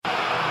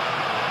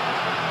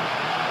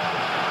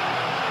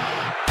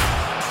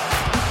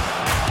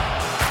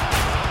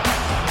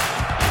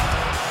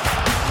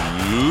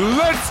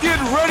Let's get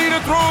ready to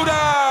throw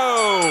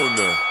down!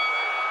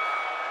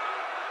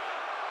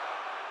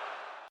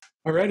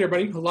 All right,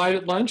 everybody, live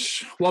at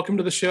lunch. Welcome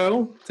to the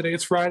show. Today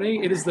it's Friday.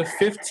 It is the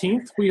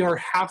 15th. We are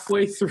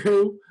halfway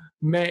through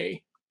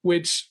May,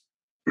 which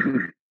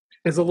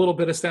is a little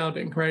bit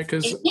astounding, right?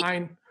 Because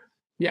I'm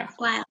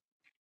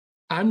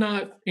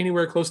not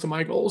anywhere close to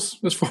my goals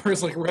as far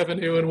as like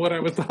revenue and what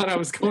I thought I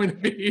was going to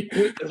be.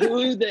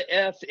 Who the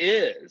F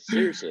is?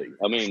 Seriously.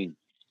 I mean,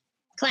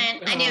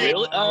 Clint, I knew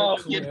really? it. Oh,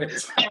 Clint.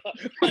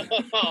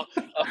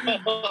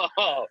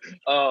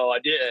 I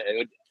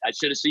did. I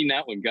should have seen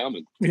that one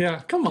coming.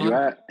 Yeah, come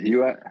on.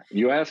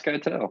 You ask, I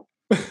tell.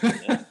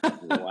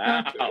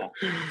 Wow,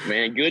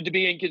 man, good to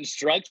be in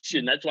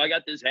construction. That's why I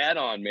got this hat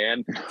on,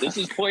 man. This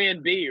is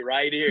Plan B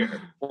right here.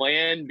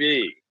 Plan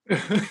B.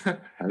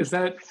 Is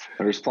that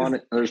there's plenty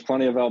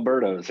of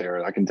Albertos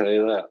here, I can tell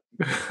you that.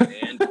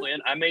 And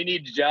Clint, I may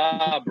need a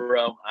job,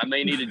 bro. I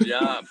may need a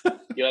job.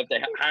 You'll have to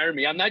hire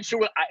me. I'm not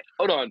sure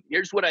hold on.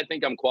 Here's what I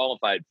think I'm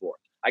qualified for.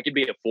 I could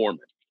be a foreman.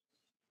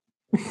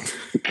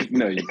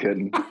 No, you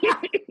couldn't.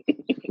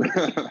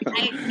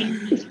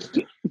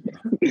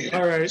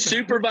 all right?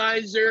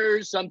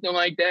 Supervisor, something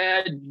like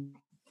that.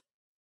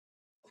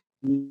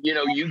 You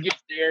know, you get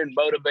there and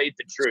motivate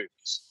the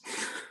troops.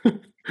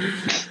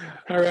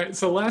 All right.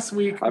 So last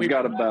week I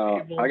got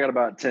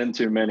about 10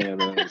 too many of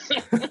those.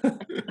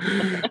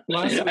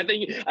 I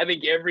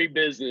think every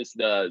business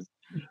does.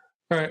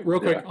 All right, real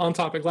quick on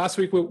topic. Last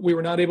week we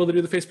were not able to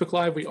do the Facebook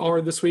Live. We are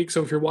this week.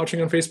 So if you're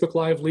watching on Facebook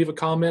Live, leave a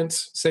comment,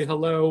 say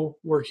hello.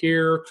 We're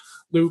here.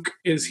 Luke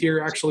is here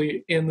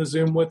actually in the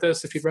Zoom with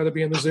us. If you'd rather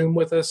be in the Zoom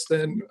with us,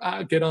 then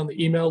get on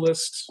the email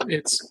list.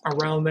 It's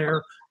around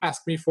there.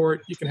 Ask me for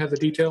it. You can have the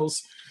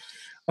details.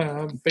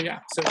 But yeah,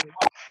 so if you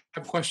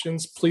have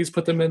questions, please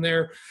put them in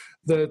there.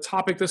 The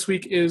topic this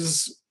week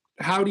is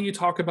how do you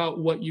talk about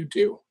what you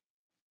do?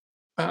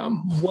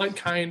 What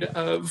kind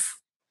of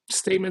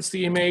statements do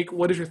you make?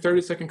 What does your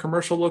 30-second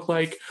commercial look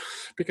like?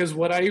 Because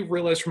what I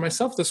realized for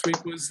myself this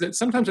week was that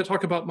sometimes I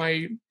talk about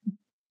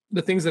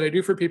the things that I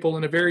do for people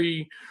in a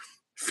very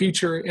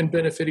feature and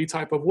benefit-y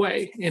type of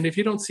way. And if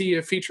you don't see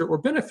a feature or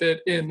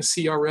benefit in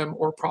CRM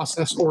or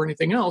process or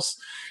anything else,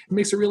 it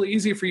makes it really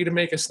easy for you to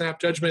make a snap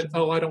judgment.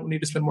 Oh, I don't need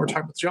to spend more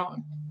time with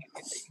John.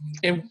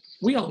 And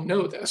we all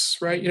know this,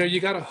 right? You know,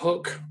 you got to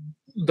hook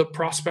the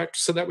prospect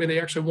so that way they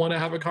actually want to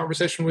have a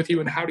conversation with you.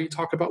 And how do you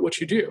talk about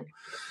what you do?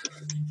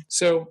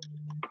 So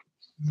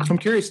I'm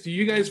curious, do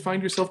you guys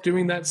find yourself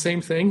doing that same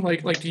thing?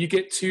 Like do you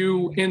get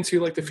too into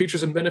like the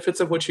features and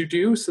benefits of what you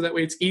do so that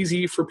way it's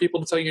easy for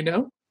people to tell you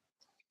no?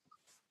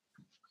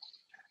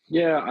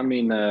 Yeah, I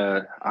mean,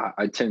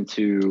 I tend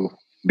to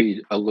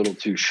be a little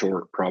too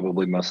short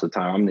probably most of the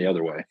time. I'm the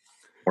other way,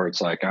 where it's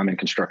like I'm in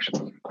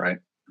construction, right?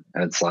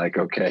 And it's like,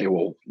 okay,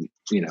 well,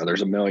 you know,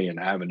 there's a million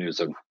avenues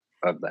of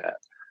that.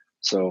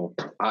 So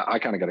I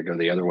kind of got to go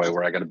the other way,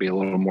 where I got to be a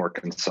little more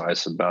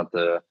concise about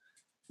the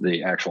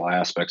actual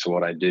aspects of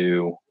what I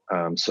do,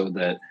 so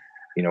that,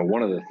 you know,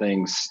 one of the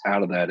things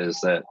out of that is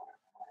that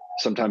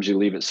sometimes you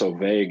leave it so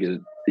vague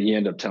that you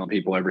end up telling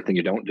people everything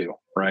you don't do,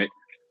 right?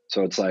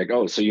 So it's like,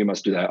 oh, so you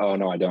must do that. Oh,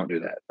 no, I don't do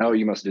that. Oh,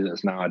 you must do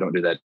this. No, I don't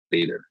do that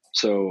either.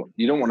 So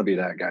you don't want to be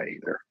that guy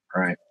either,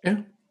 right?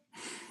 Yeah.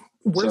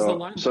 Where's the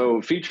line?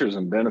 So features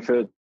and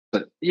benefits.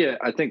 But yeah,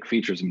 I think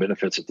features and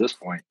benefits at this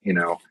point, you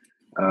know,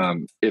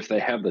 if they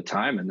have the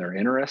time and they're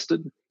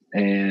interested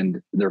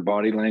and their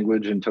body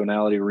language and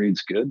tonality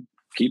reads good,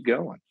 keep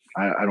going.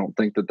 I don't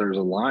think that there's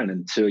a line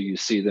until you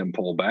see them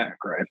pull back,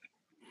 right?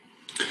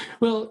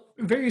 Well,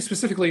 very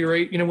specifically,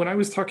 right? You know, when I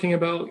was talking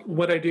about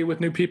what I do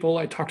with new people,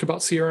 I talked about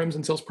CRMs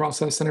and sales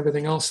process and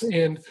everything else.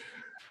 And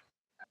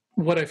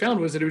what I found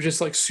was that it was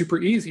just like super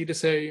easy to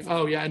say,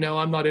 oh yeah, no,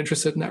 I'm not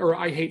interested in that, or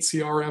I hate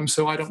CRM,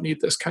 so I don't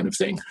need this kind of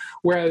thing.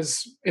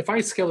 Whereas if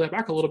I scale that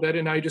back a little bit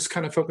and I just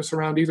kind of focus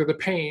around either the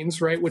pains,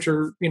 right, which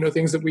are, you know,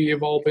 things that we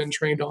have all been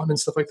trained on and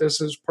stuff like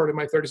this as part of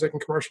my 30-second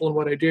commercial and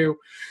what I do,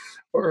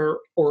 or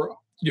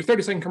your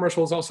 30-second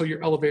commercial is also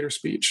your elevator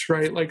speech,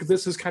 right? Like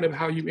this is kind of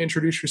how you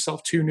introduce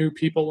yourself to new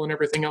people and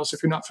everything else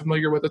if you're not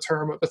familiar with the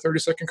term of a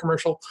 30-second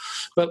commercial.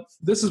 But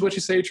this is what you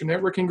say at your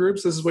networking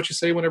groups. This is what you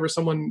say whenever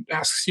someone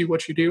asks you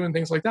what you do and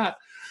things like that.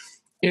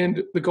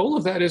 And the goal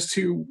of that is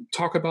to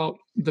talk about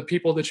the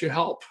people that you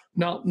help,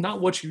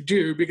 not what you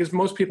do, because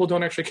most people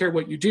don't actually care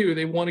what you do.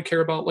 They want to care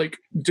about like,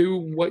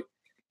 do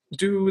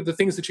the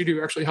things that you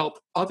do actually help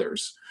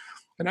others.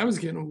 And I was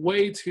getting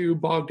way too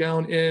bogged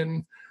down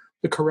in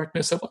the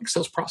correctness of like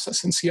sales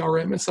process and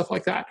CRM and stuff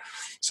like that.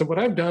 So what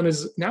I've done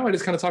is now I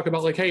just kind of talk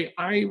about like, hey,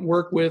 I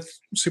work with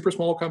super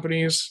small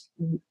companies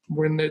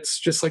when it's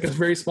just like a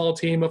very small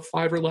team of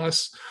 5 or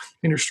less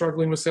and you're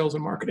struggling with sales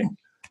and marketing.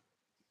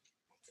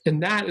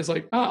 And that is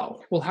like,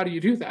 oh, well, how do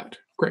you do that?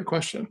 Great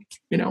question.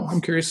 You know,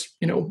 I'm curious,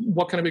 you know,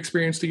 what kind of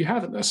experience do you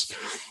have in this?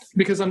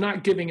 Because I'm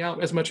not giving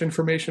out as much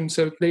information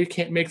so they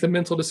can't make the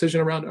mental decision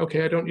around,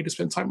 okay, I don't need to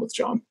spend time with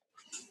John.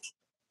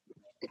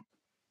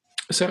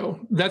 So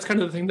that's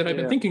kind of the thing that I've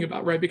been thinking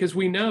about, right? Because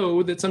we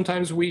know that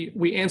sometimes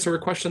we answer a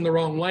question the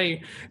wrong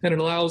way, and it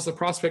allows the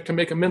prospect to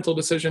make a mental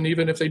decision,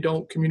 even if they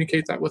don't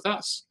communicate that with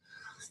us.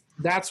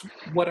 That's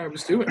what I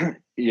was doing.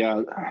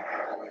 Yeah.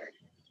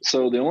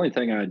 So the only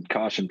thing I'd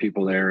caution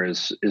people there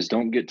is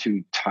don't get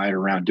too tied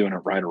around doing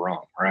it right or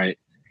wrong, right?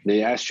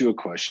 They asked you a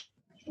question,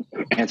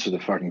 answer the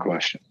fucking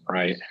question,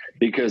 right?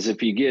 Because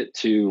if you get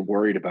too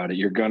worried about it,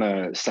 you're going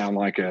to sound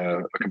like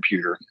a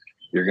computer.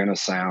 You're going to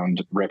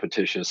sound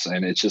repetitious,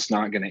 and it's just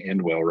not going to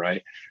end well,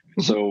 right?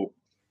 So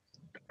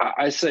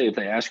I say if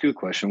they ask you a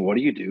question, what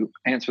do you do?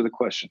 Answer the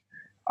question.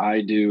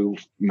 I do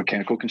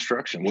mechanical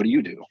construction. What do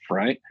you do,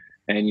 right?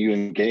 And you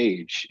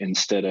engage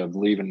instead of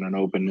leaving an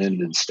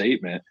open-ended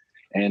statement.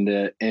 And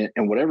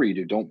whatever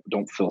you do,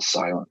 don't feel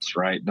silence,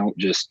 right? Don't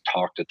just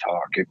talk to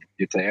talk.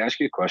 If they ask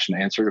you a question,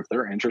 answer it. If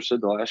they're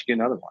interested, they'll ask you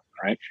another one,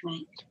 right?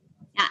 Right.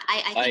 Yeah,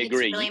 I think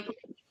agree. It's really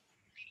important.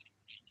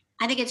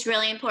 I think it's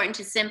really important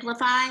to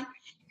simplify,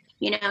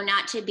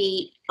 not to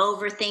be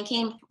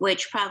overthinking,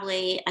 which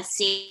probably a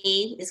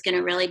C is going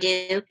to really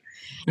do.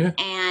 Yeah.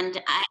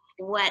 And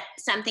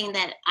something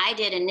that I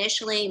did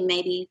initially,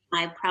 maybe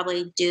I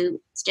probably do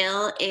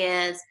still,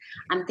 is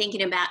I'm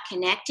thinking about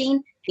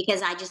connecting,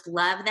 because I just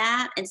love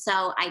that. And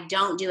so I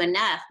don't do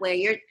enough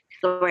where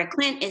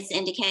Clint is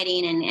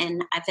indicating,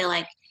 and I feel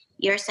like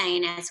you're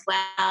saying as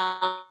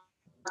well,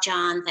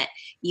 John, that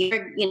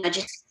you're,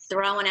 just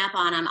throwing up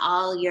on them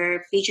all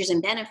your features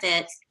and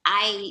benefits.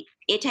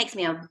 It takes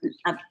me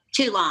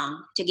too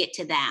long to get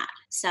to that.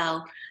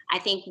 So I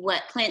think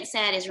what Clint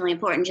said is really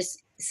important.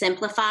 Just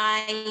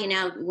simplify,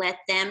 let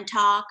them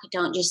talk.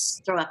 Don't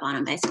just throw up on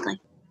them, basically.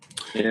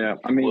 Yeah.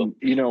 I mean,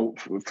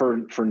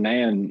 for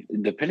Nan,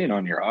 depending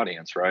on your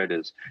audience, right,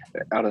 is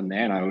out of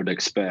Nan, I would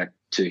expect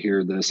to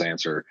hear this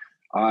answer.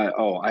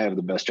 I have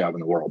the best job in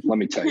the world. Let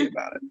me tell you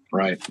about it.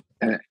 Right.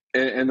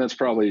 And that's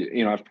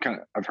probably,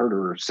 I've heard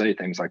her say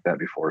things like that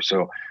before.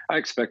 So I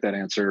expect that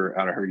answer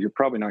out of her. You're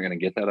probably not going to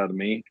get that out of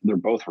me. They're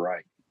both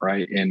right.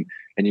 Right. And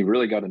you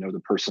really got to know the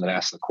person that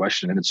asked the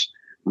question. And it's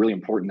really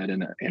important that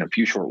in a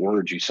few short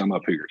words, you sum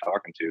up who you're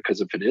talking to. Because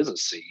if it is a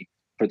C,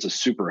 if it's a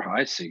super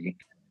high C,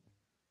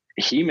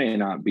 he may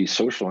not be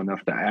social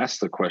enough to ask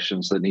the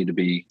questions that need to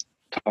be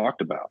talked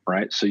about,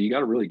 right? So you got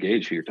to really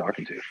gauge who you're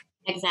talking to.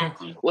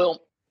 Exactly.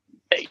 Well,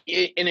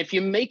 and if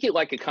you make it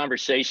like a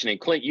conversation, and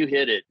Clint, you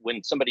hit it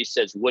when somebody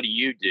says, what do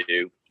you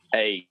do?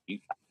 Hey,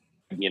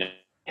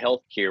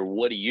 healthcare,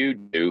 what do you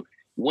do?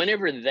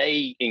 Whenever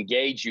they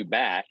engage you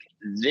back,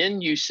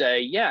 then you say,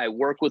 yeah, I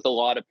work with a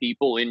lot of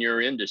people in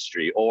your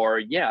industry, or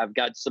yeah, I've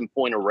got some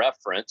point of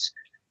reference.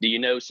 Do you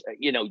know,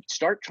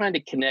 start trying to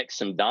connect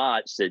some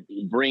dots that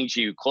brings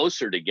you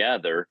closer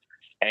together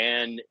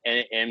and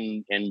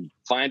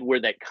find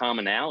where that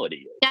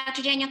commonality is.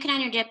 Dr. Daniel, can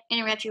I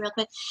interrupt you real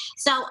quick?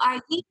 So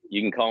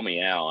you can call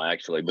me Al,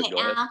 actually, but go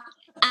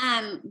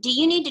ahead. Do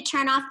you need to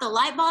turn off the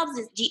light bulbs?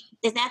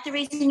 Is that the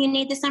reason you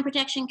need the sun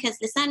protection? Because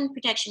the sun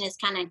protection is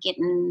kind of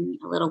getting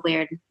a little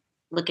weird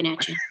looking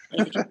at you.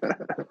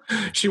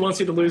 She wants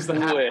you to lose the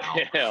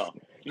hat. Well,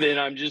 then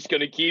I'm just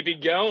going to keep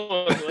it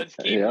going. Let's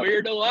keep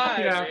Weird alive,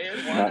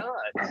 man. Why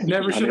not?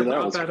 Never should have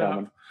brought that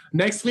up.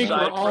 Next week,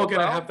 we're all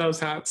going to have those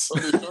hats.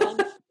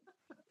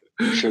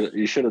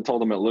 You should have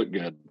told them it looked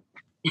good.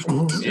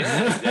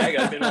 Yeah, exactly.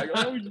 I've been like,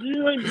 oh,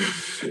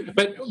 yeah.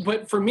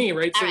 But for me,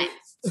 right? So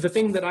the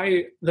thing that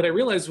I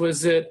realized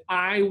was that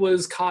I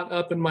was caught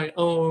up in my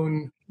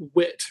own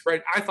wit,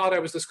 right? I thought I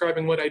was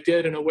describing what I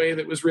did in a way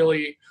that was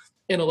really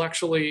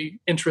intellectually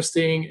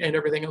interesting and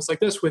everything else like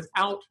this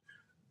without,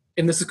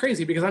 and this is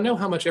crazy because I know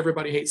how much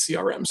everybody hates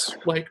CRMs,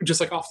 just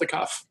like off the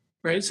cuff,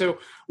 right? So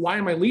why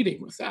am I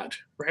leading with that,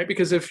 right?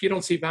 Because if you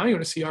don't see value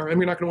in a CRM,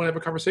 you're not going to want to have a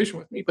conversation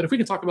with me. But if we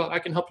can talk about, I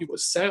can help you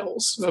with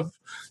sales of,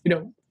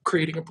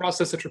 creating a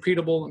process that's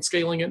repeatable and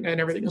scaling it and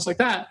everything else like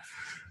that,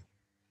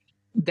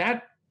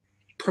 that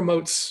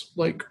promotes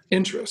like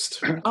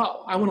interest.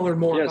 Oh, I want to learn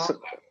more about that.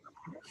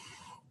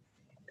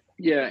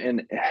 Yeah.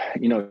 And,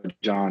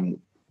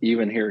 John,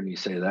 even hearing you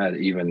say that,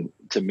 even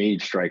to me,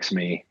 strikes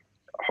me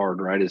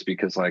hard, right? Is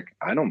because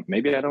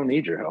maybe I don't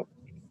need your help.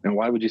 And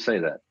why would you say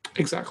that?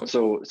 Exactly.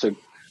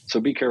 So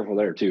be careful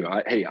there too.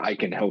 I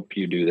can help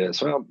you do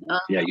this. Well,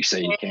 yeah, you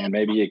say you can,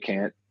 maybe you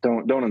can't.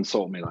 Don't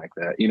insult me like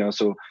that.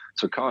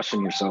 So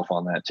caution yourself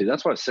on that too.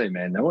 That's why I say,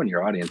 man, knowing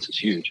your audience is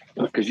huge.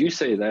 Because you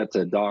say that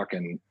to Doc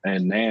and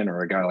Nan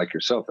or a guy like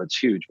yourself, that's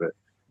huge. But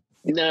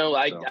no,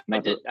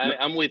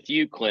 I'm with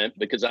you, Clint,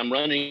 because I'm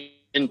running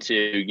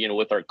into,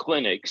 with our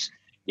clinics,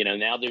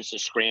 now there's a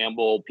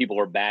scramble. People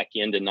are back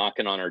into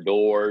knocking on our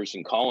doors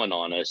and calling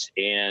on us.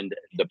 And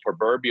the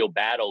proverbial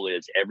battle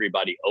is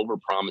everybody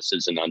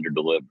overpromises and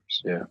underdelivers.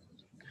 Yeah.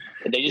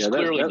 And they just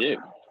clearly do.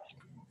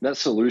 That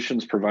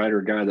solutions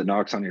provider guy that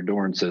knocks on your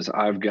door and says,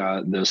 I've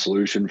got the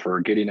solution for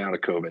getting out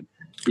of COVID.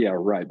 Yeah,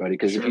 right, buddy.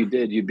 Because if you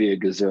did, you'd be a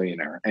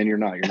gazillionaire. And you're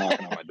not. You're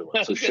knocking on my door.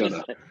 So shut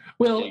up.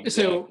 Well,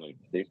 exactly.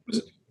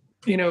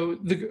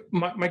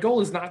 My goal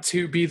is not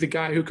to be the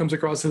guy who comes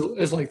across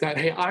as like that.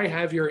 Hey, I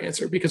have your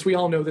answer, because we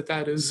all know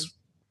that is,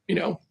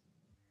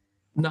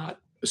 not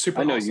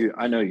super. I know awesome. you.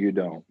 I know you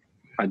don't.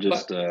 I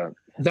just,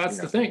 that's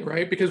the thing,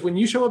 right? Because when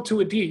you show up to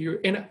a D,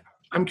 and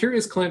I'm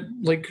curious, Clint,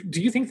 like,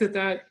 do you think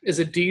that is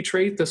a D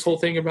trait, this whole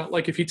thing about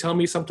like, if you tell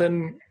me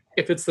something,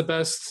 if it's the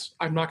best,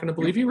 I'm not going to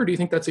believe you? Or do you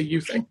think that's a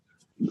you thing?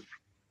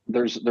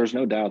 There's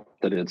no doubt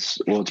that it's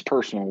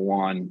personal.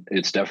 One,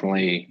 it's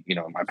definitely,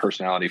 my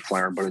personality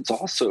flair, but it's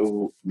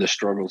also the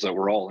struggles that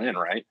we're all in,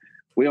 right?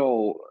 We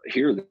all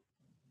hear the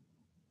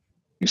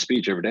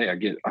speech every day. I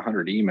get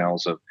 100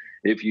 emails of,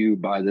 if you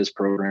buy this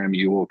program,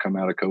 you will come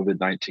out of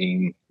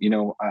COVID-19.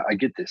 I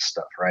get this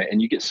stuff, right? And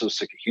you get so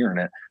sick of hearing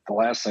it. The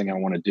last thing I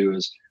want to do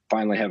is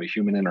finally have a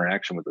human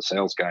interaction with the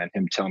sales guy and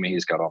him tell me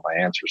he's got all my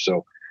answers.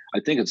 So I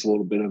think it's a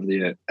little bit of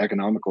the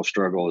economical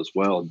struggle as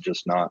well,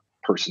 just not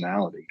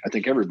personality. I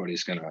think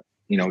everybody's going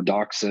to,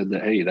 Doc said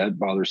that, hey, that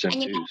bothers him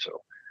too.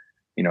 So,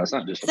 it's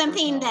not just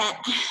something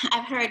that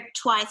I've heard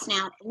twice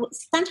now.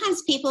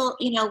 Sometimes people,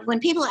 when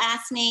people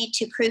ask me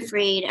to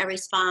proofread a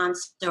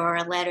response or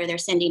a letter they're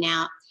sending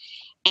out,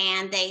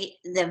 and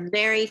the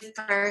very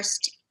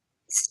first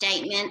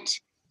statement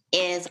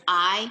is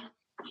I.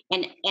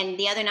 And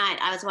the other night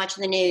I was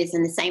watching the news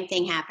and the same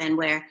thing happened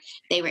where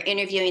they were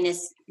interviewing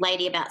this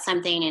lady about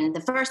something and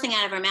the first thing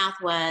out of her mouth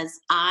was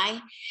I.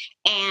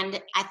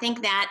 And I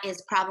think that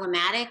is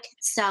problematic.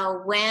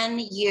 So when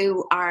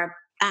you are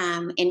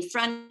in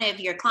front of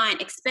your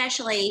client,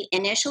 especially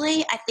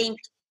initially, I think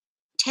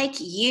take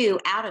you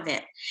out of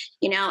it.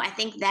 I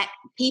think that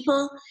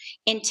people,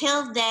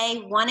 until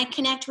they want to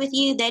connect with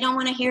you, they don't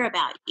want to hear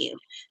about you.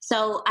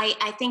 So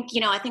I think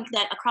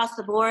that across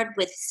the board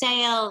with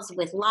sales,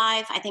 with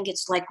life, I think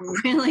it's like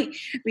really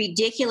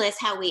ridiculous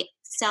how we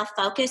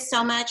self-focus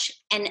so much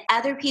and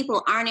other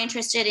people aren't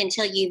interested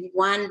until you've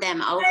won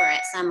them over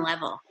at some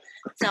level.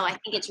 So I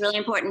think it's really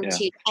important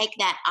to take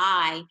that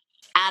I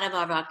out of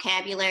our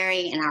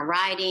vocabulary and our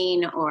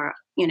writing or,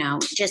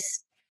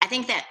 just, I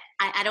think that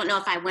I don't know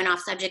if I went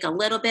off subject a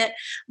little bit,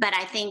 but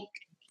I think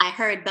I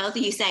heard both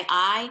of you say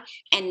I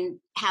and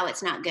how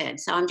it's not good.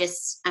 So I'm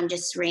just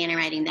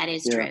reiterating that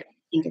is true. I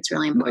think it's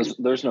really important.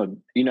 There's no,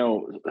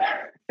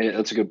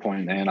 that's a good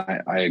point, and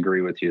I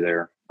agree with you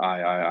there.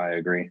 I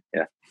agree.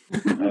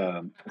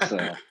 Yeah.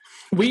 So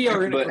we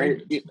are in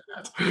agreement.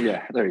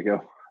 Yeah, there you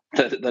go.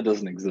 That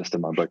doesn't exist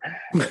in my book.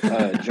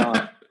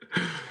 John,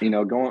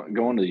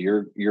 going to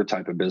your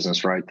type of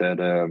business, right? That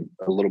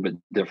a little bit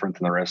different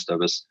than the rest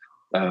of us.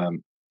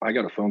 I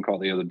got a phone call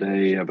the other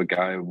day of a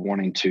guy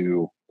wanting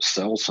to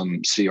sell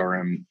some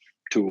CRM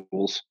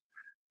tools,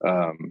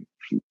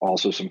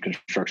 also some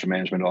construction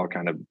management. It all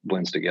kind of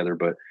blends together.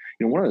 But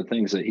one of the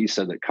things that he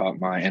said that caught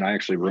my, and I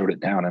actually wrote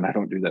it down, and I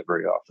don't do that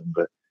very often.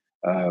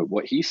 But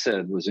what he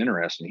said was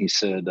interesting. He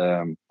said,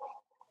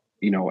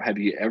 have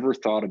you ever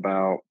thought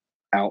about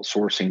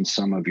outsourcing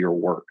some of your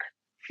work?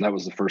 That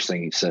was the first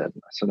thing he said.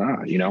 I said,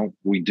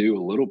 we do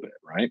a little bit,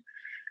 right?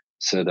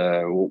 Said,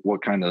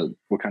 what kind of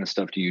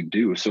stuff do you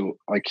do? So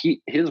like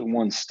his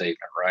one statement,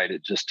 right?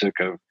 It just took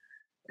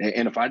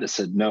and if I just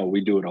said, no,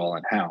 we do it all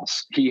in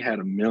house, he had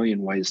a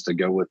million ways to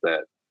go with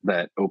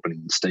that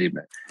opening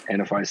statement.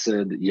 And if I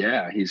said,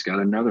 yeah, he's got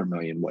another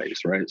million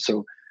ways, right?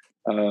 So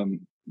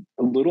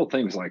little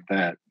things like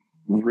that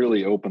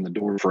really open the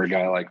door for a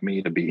guy like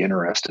me to be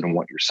interested in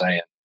what you're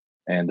saying.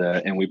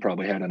 And we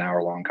probably had an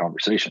hour-long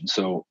conversation.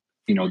 So,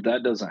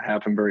 that doesn't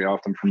happen very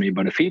often for me.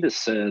 But if he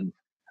just said,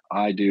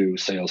 I do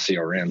sales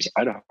CRMs,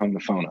 I'd have hung the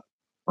phone up,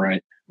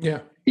 right? Yeah.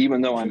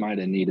 Even though I might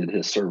have needed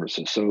his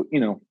services. So,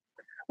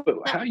 but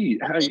how you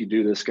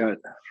do this, Scott,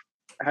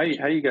 how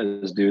you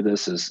guys do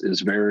this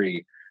is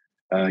very,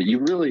 you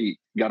really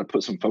got to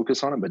put some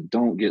focus on it, but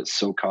don't get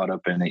so caught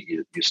up in it.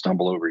 You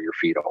stumble over your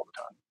feet all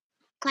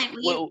the time.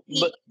 Clint,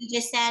 you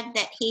just said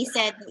that he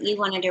said that you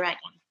wanted to write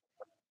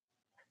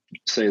down.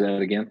 Say that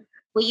again.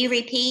 Will you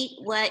repeat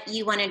what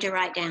you wanted to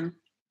write down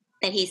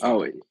that he said?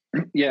 Oh,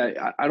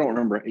 yeah, I don't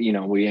remember.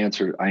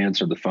 I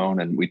answered the phone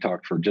and we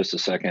talked for just a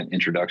second,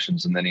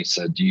 introductions, and then he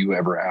said, "Do you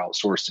ever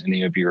outsource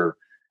any of your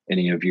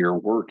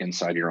work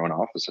inside your own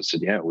office?" I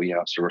said, "Yeah, we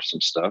outsource some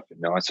stuff."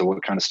 I said,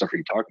 "What kind of stuff are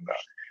you talking about?"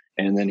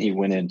 And then he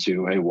went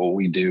into, "Hey, well,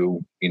 we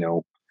do,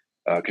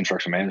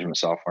 construction management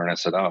software." And I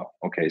said, "Oh,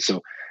 okay."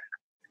 So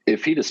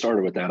if he'd have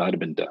started with that, I'd have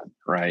been done,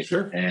 right?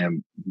 Sure.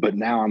 But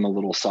now I'm a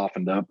little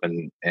softened up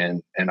and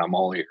I'm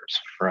all ears,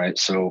 right?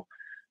 So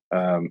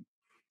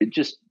it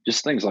just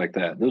things like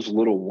that. Those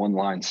little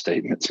one-line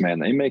statements, man,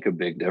 they make a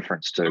big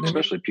difference to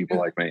especially people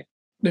like me.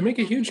 They make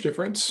a huge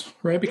difference,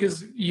 right?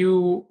 Because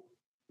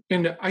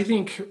and I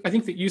think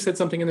that you said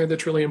something in there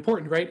that's really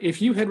important, right?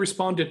 If you had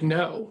responded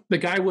no, the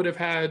guy would have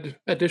had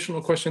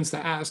additional questions to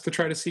ask to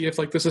try to see if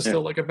like this is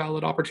still like a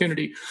valid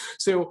opportunity.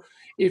 So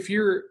if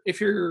you're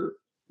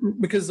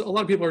because a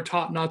lot of people are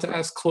taught not to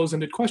ask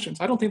close-ended questions.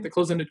 I don't think that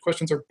close-ended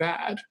questions are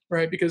bad,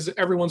 right? Because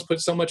everyone's put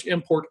so much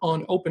import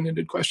on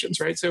open-ended questions,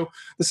 right? So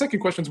the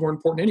second question is more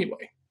important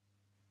anyway,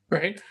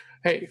 right?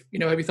 Hey,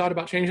 have you thought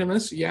about changing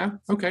this? Yeah.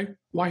 Okay.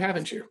 Why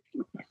haven't you?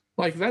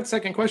 Like that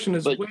second question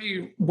is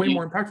way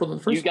more impactful than the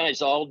first. You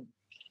guys all.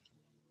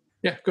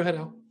 Yeah. Go ahead,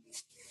 Al.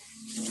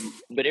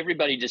 But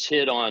everybody just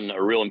hit on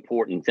a real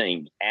important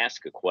thing.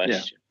 Ask a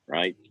question,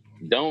 right?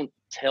 Don't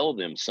tell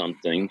them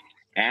something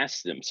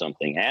ask them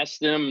something. Ask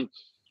them,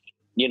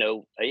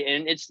 and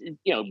it's,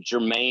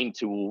 germane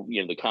to,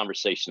 the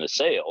conversation of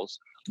sales.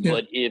 Yeah.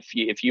 But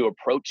if you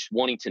approach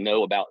wanting to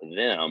know about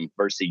them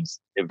versus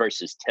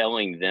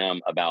telling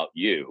them about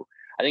you,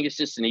 I think it's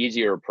just an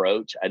easier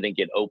approach. I think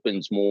it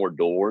opens more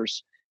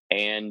doors,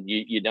 and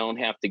you don't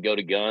have to go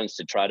to guns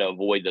to try to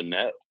avoid the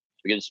no,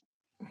 because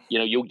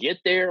you'll get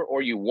there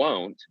or you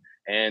won't.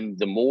 And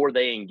the more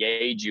they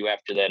engage you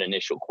after that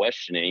initial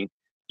questioning,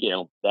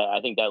 I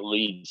think that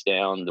leads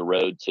down the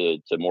road to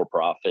more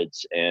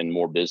profits and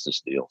more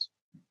business deals.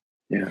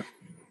 Yeah,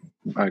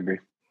 I agree.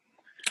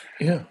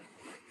 Yeah.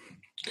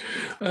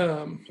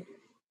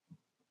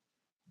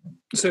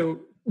 So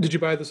did you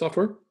buy the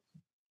software?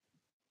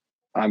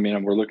 I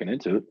mean, we're looking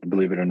into it,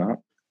 believe it or not.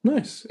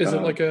 Nice. Is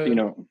it like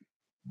oh,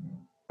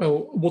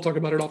 we'll talk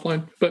about it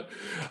offline, but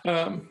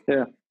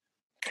yeah.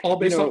 All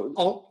based on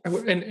all.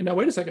 And now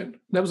wait a second.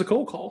 That was a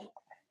cold call.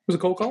 It was a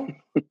cold call.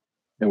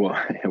 It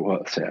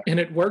was, yeah. And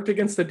it worked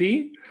against the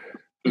D.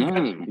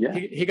 Yeah.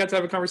 He got to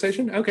have a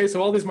conversation. Okay,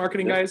 so all these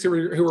marketing guys who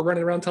were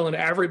running around telling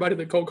everybody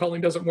that cold calling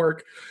doesn't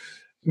work,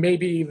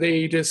 maybe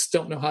they just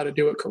don't know how to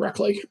do it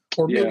correctly,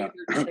 or maybe they're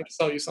just trying to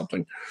sell you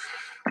something.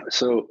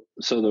 So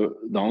the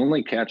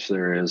only catch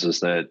there is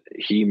that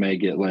he may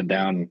get let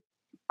down.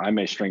 I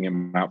may string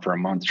him out for a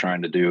month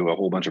trying to do a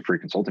whole bunch of free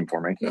consulting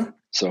for me. Yeah.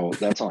 So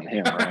that's on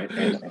him, right?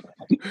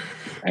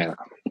 and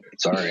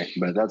sorry,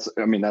 but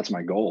that's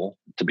my goal,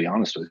 to be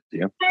honest with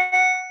you.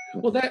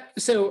 Well,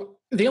 so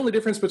the only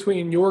difference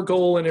between your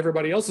goal and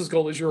everybody else's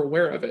goal is you're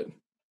aware of it,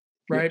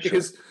 right?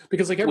 Sure.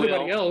 Because like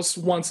everybody else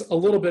wants a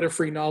little bit of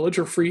free knowledge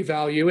or free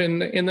value,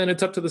 and then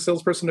it's up to the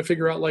salesperson to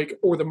figure out,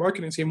 or the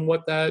marketing team,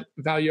 what that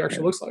value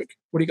actually looks like.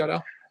 What do you got,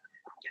 Al?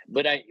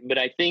 But I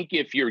think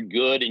if you're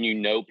good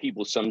and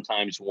people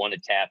sometimes want to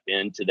tap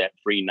into that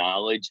free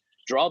knowledge,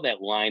 draw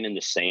that line in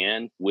the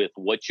sand with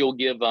what you'll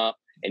give up.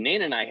 And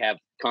Nan and I have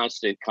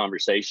constant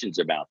conversations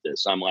about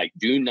this. I'm like,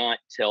 do not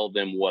tell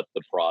them what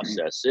the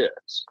process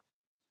is.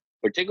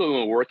 Particularly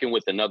when we're working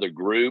with another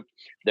group,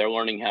 they're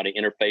learning how to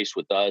interface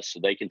with us so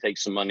they can take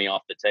some money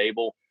off the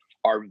table.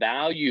 Our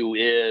value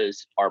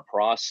is our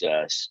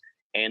process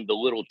and the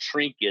little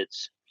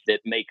trinkets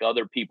that make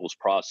other people's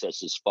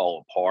processes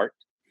fall apart.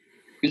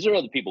 Because there are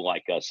other people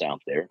like us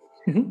out there.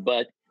 Mm-hmm.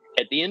 But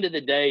at the end of the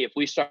day, if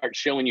we start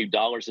showing you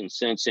dollars and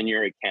cents in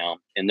your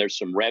account and there's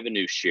some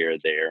revenue share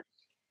there,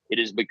 it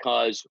is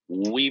because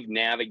we've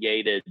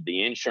navigated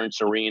the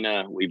insurance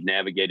arena, we've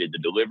navigated the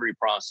delivery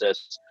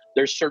process.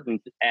 There's certain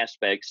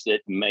aspects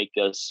that make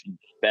us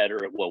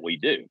better at what we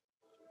do.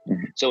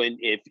 Mm-hmm. So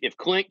if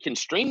Clint can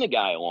string the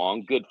guy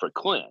along, good for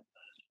Clint,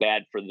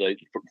 bad for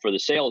the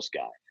sales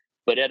guy.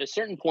 But at a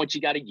certain point,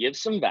 you got to give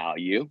some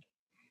value,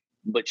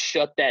 but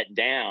shut that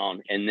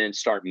down and then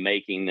start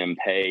making them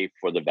pay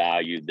for the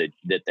value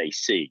that they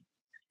see.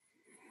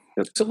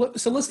 So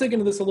let's dig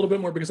into this a little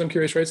bit more, because I'm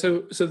curious, right?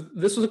 So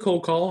this was a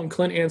cold call and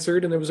Clint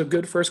answered, and there was a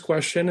good first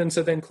question. And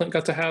so then Clint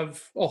got to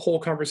have a whole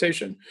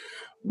conversation.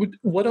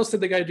 What else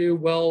did the guy do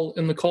well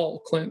in the call,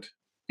 Clint?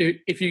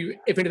 If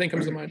anything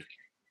comes to mind.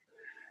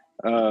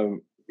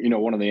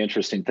 One of the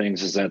interesting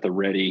things is that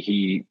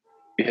he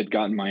had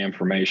gotten my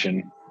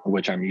information,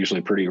 which I'm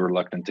usually pretty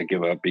reluctant to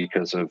give up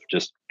because of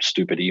just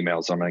stupid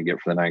emails I'm going to get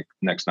for the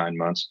next 9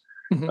 months.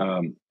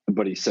 Mm-hmm.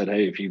 But he said,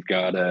 hey, if you've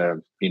got,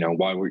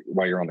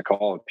 while you're on the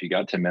call, if you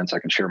got 10 minutes, I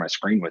can share my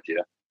screen with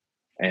you.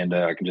 And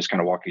I can just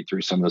kind of walk you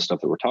through some of the stuff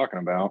that we're talking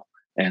about.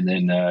 And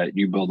then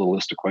you build a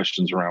list of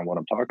questions around what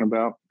I'm talking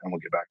about, and we'll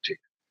get back to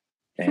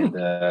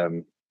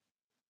you.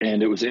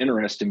 And it was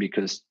interesting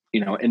because,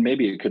 and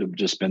maybe it could have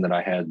just been that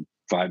I had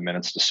 5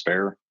 minutes to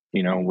spare,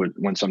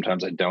 when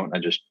sometimes I don't, I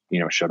just,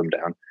 shut them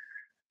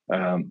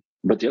down.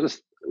 But the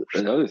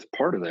other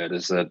part of that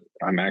is that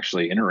I'm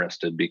actually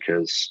interested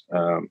because,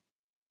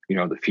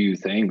 the few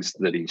things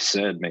that he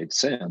said made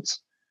sense.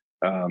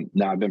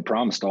 Now I've been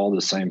promised all the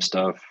same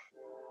stuff,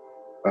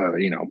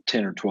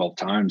 10 or 12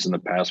 times in the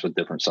past with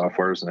different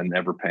softwares, and it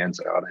never pans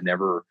out. I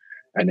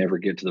never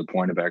get to the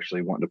point of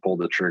actually wanting to pull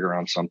the trigger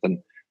on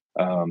something.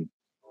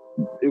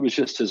 It was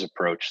just his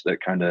approach that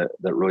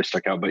really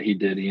stuck out, but he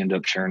ended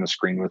up sharing a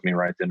screen with me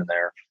right then and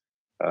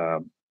there.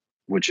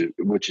 Which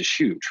is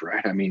huge,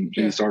 right? I mean,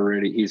 he's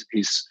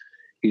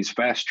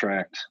fast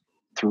tracked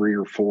 3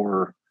 or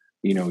 4,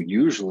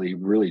 usually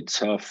really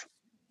tough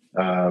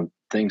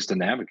things to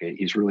navigate.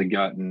 He's really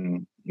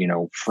gotten,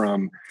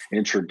 from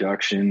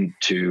introduction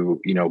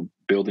to,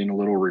 building a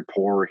little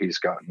rapport. He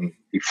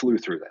flew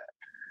through that,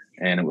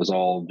 and it was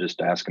all just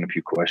asking a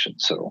few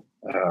questions. So,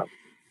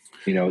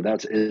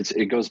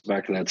 it goes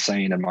back to that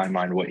saying in my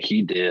mind, what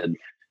he did,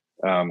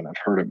 and I've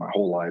heard it my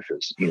whole life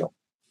is,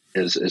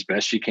 as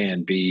best you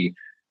can be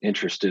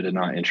interested and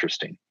not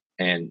interesting.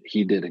 And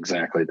he did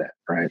exactly that.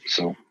 Right.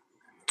 So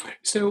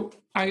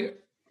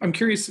I'm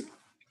curious,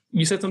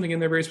 you said something in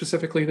there very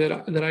specifically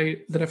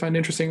that I find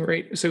interesting,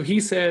 right? So he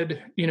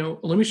said,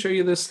 let me show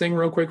you this thing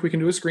real quick. We can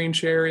do a screen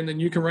share, and then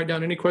you can write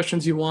down any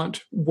questions you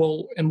want.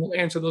 We'll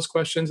answer those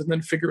questions and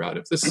then figure out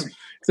if this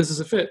is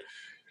a fit.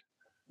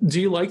 Do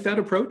you like that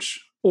approach,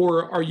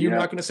 or are you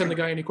not going to send the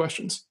guy any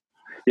questions?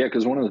 Yeah,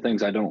 because one of the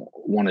things I don't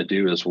want to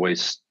do is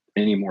waste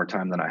any more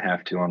time than I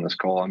have to on this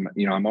call.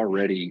 I'm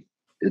already,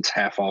 it's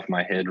half off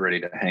my head, ready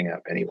to hang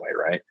up anyway,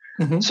 right?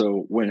 Mhm.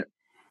 So when,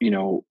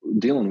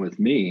 dealing with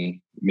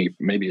me,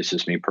 maybe it's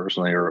just me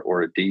personally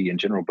or a D in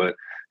general, but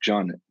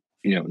John,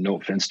 no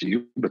offense to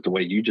you, but the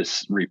way you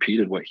just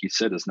repeated what he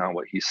said is not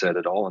what he said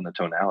at all in the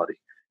tonality.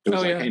 It was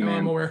Oh like, yeah, hey no, man,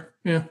 I'm aware.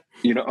 Yeah.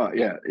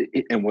 yeah.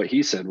 And what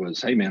he said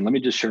was, hey man, let me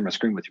just share my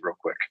screen with you real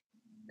quick.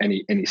 And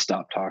he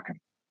stopped talking.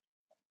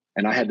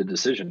 And I had the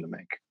decision to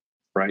make,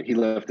 right? He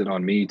left it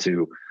on me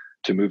to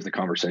move the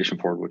conversation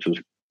forward, which was,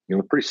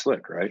 pretty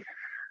slick, right?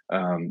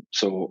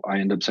 So I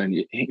end up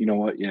saying, you know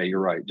what? Yeah, you're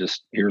right.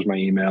 Just here's my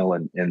email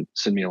and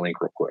send me a link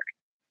real quick.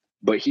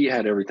 But he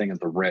had everything at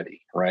the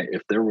ready, right?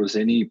 If there was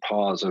any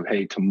pause of,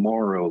 hey,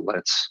 tomorrow,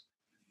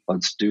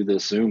 let's do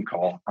this Zoom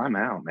call, I'm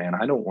out, man.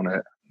 I don't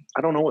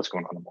know what's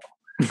going on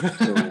tomorrow.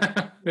 So,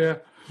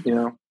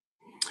 yeah.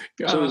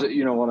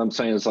 So what I'm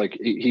saying is like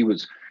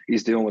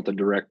he's dealing with a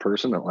direct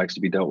person that likes to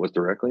be dealt with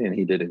directly, and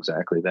he did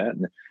exactly that.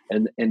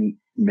 And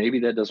maybe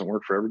that doesn't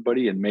work for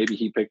everybody, and maybe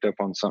he picked up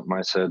on something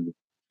I said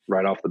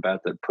right off the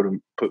bat that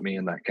put me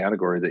in that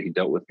category, that he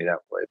dealt with me that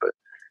way. But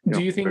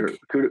do you think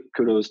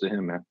kudos to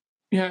him, man?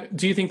 Yeah.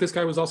 Do you think this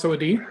guy was also a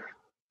D?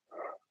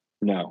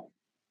 No.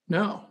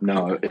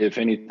 Okay. If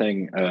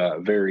anything,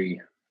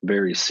 very,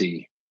 very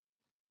C,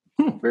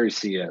 very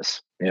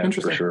CS. Yeah,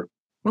 for sure.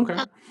 Okay.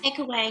 So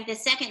the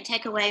second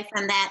takeaway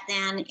from that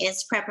then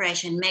is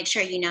preparation. Make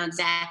sure you know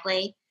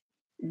exactly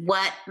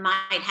what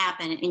might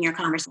happen in your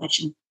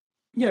conversation.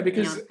 Yeah,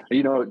 because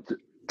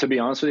to be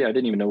honest with you, I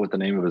didn't even know what the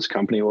name of his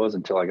company was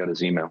until I got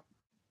his email.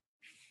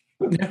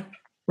 Yeah,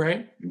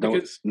 right.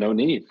 No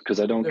need, because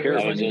I don't care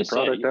if I need the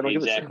product. I don't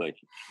give a shit. Exactly.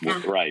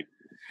 Right.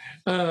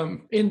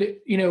 And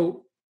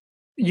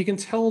you can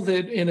tell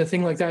that in a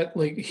thing like that,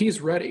 like he's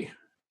ready.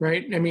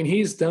 Right. I mean,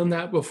 he's done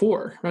that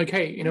before. Like,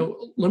 hey,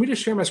 let me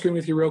just share my screen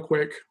with you real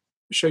quick,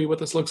 show you what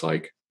this looks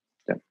like.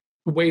 Yeah.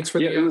 Waits for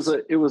it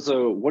was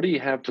a what do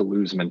you have to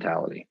lose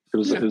mentality. It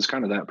was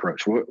kind of that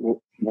approach.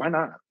 Why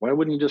not? Why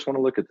wouldn't you just want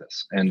to look at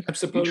this? And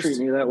you treat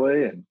me that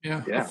way. And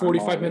a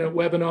 45-minute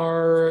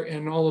webinar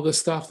and all of the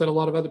stuff that a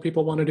lot of other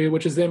people want to do,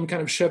 which is them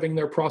kind of shoving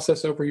their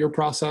process over your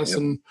process. Yep.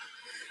 And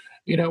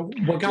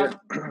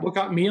what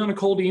got me on a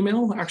cold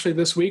email actually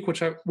this week,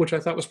 which I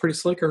thought was pretty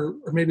slick, or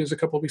maybe it was a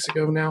couple of weeks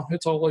ago now.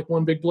 It's all like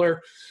one big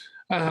blur.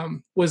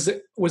 Was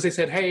they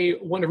said, hey,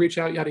 want to reach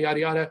out, yada yada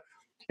yada,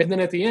 and then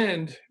at the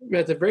end,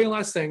 at the very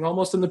last thing,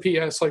 almost in the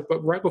PS,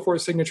 but right before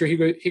his signature,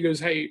 he goes,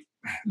 hey,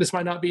 this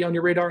might not be on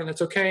your radar, and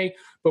that's okay,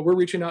 but we're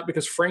reaching out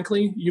because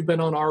frankly, you've been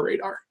on our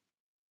radar.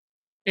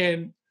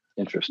 And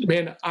interesting,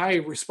 man, I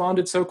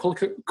responded so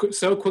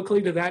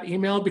quickly to that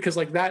email because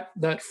like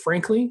that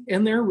frankly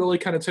in there really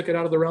kind of took it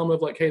out of the realm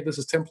of like, hey, this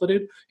is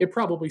templated. It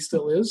probably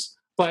still is,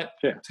 but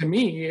to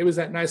me, it was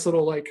that nice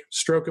little like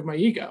stroke of my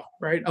ego,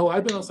 right? Oh,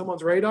 I've been on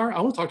someone's radar. I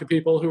want to talk to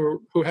people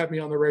who have me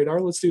on the radar.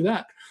 Let's do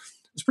that.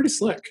 It's pretty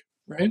slick,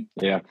 right?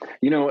 Yeah,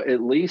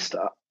 at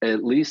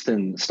least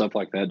in stuff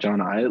like that, John,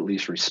 I at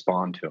least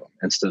respond to them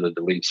instead of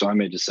delete. So I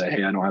may just say,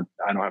 hey, I don't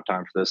have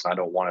time for this, and I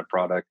don't want a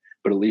product,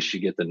 but at least you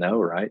get the no,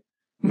 right?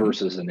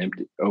 Versus an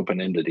empty,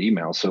 open-ended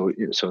email. So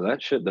that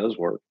shit does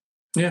work.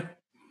 Yeah.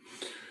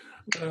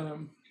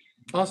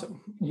 Awesome.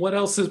 What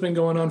else has been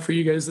going on for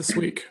you guys this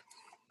week?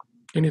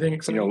 Anything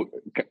exciting?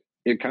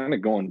 It kind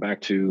of going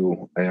back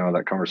to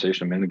that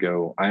conversation a minute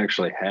ago. I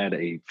actually had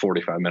a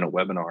 45-minute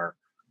webinar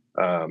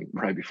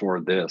right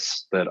before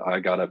this that I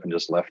got up and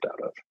just left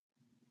out of.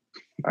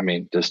 I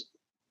mean, this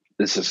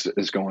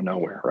is going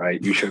nowhere,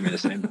 right? You showed me the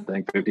same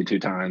thing 52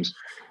 times.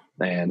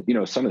 And,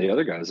 some of the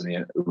other guys in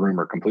the room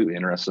are completely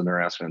interested, and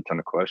they're asking a ton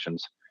of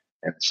questions.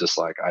 And it's just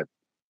like,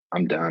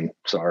 I'm done.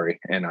 Sorry.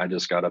 And I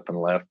just got up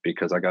and left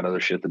because I got other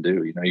shit to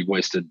do. You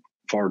wasted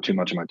far too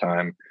much of my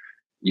time.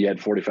 You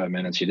had 45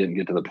 minutes. You didn't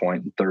get to the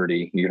point in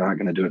 30. You're not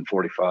going to do it in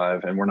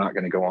 45. And we're not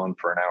going to go on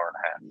for an hour and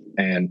a half.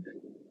 And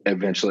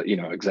eventually,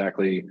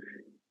 exactly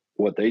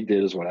what they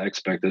did is what I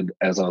expected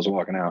as I was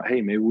walking out.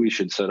 Hey, maybe we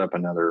should set up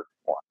another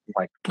one. I'm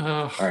like,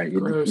 all right,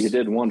 you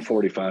did one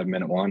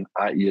 45-minute one.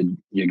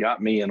 You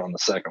got me in on the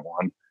second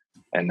one,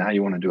 and now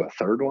you want to do a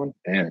third one?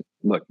 And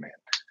look,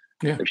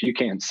 man, if you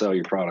can't sell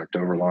your product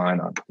over line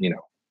on,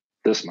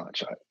 this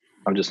much,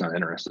 I'm just not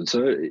interested.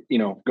 So,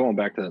 going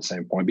back to that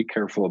same point, be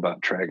careful about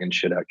dragging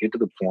shit out. Get to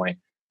the point.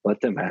 Let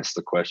them ask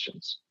the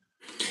questions.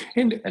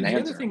 And the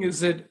other thing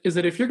is that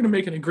if you're going to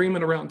make an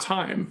agreement around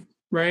time,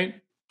 right?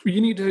 You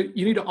need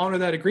to honor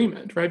that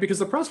agreement, right? Because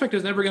the prospect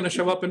is never going to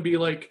show up and be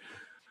like,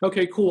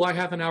 okay, cool, I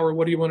have an hour.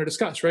 What do you want to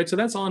discuss, right? So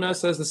that's on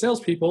us as the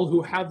salespeople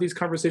who have these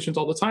conversations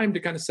all the time to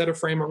kind of set a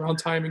frame around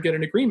time and get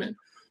an agreement,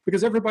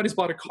 because everybody's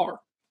bought a car,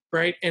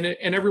 right? And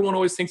everyone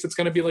always thinks it's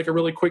going to be like a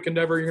really quick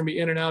endeavor. You're going to be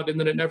in and out, and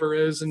then it never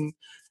is. And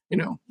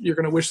you're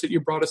going to wish that you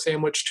brought a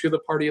sandwich to the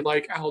party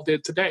like Al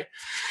did today.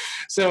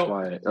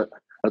 So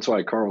that's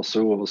why Carl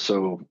Sewell was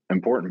so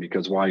important,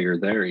 because while you're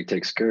there, he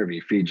takes care of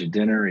you. He feeds you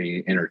dinner.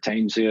 He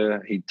entertains you.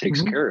 He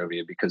takes care of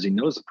you because he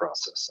knows the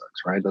process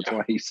sucks, right? That's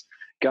why he's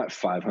got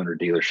 500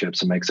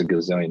 dealerships and makes $1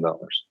 gazillion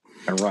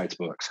and writes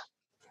books.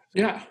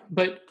 Yeah,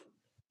 but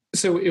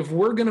so if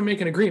we're going to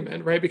make an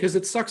agreement, right? Because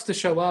it sucks to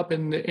show up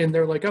and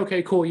they're like,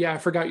 okay, cool, yeah, I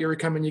forgot you were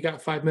coming. You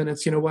got 5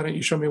 minutes. Why don't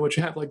you show me what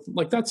you have?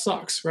 Like that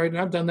sucks, right? And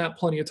I've done that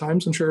plenty of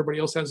times. I'm sure everybody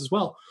else has as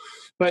well.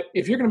 But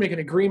if you're going to make an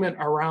agreement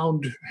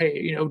around,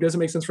 hey, does it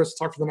make sense for us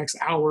to talk for the next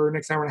hour and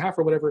a half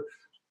or whatever?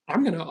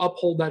 I'm going to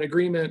uphold that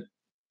agreement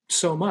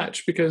so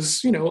much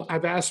because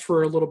I've asked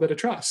for a little bit of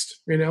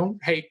trust.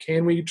 Hey,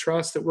 can we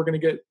trust that we're going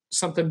to get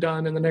something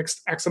done in the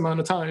next X amount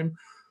of time?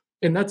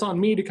 And that's on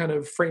me to kind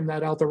of frame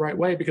that out the right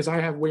way because I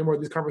have way more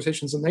of these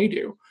conversations than they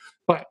do.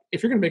 But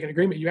if you're going to make an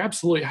agreement, you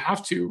absolutely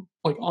have to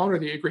honor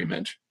the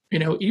agreement,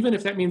 even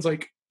if that means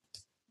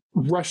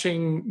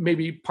rushing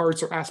maybe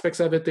parts or aspects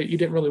of it that you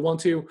didn't really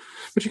want to.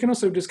 But you can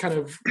also just kind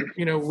of,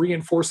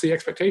 reinforce the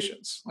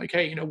expectations. Like,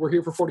 hey, we're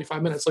here for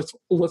 45 minutes.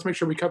 Let's make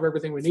sure we cover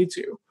everything we need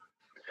to.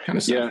 Kind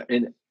of stuff. Yeah.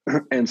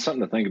 And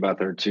something to think about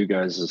there too,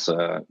 guys, is,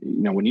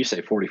 when you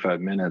say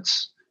 45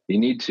 minutes, you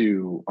need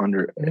to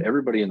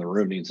everybody in the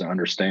room needs to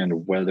understand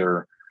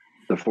whether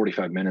the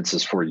 45 minutes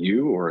is for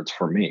you or it's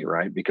for me,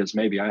 right? Because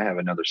maybe I have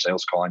another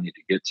sales call I need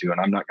to get to,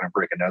 and I'm not going to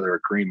break another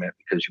agreement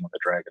because you want to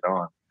drag it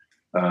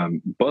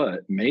on.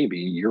 But maybe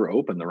you're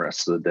open the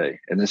rest of the day,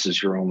 and this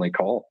is your only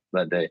call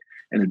that day.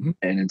 And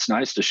it's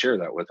nice to share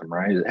that with them,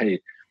 right? Hey,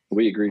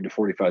 we agreed to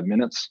 45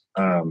 minutes.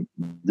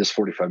 This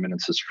 45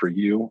 minutes is for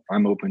you.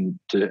 I'm open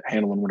to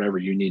handling whatever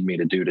you need me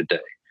to do today.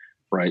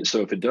 Right.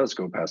 So if it does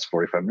go past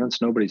 45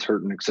 minutes, nobody's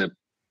hurting except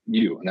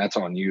you. And that's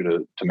on you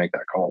to make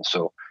that call.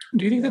 So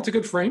do you think that's a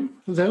good frame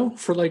though,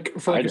 for those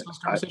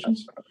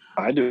conversations?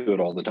 I do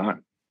it all the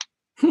time.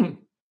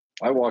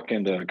 I walk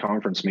into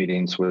conference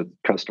meetings with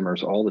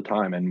customers all the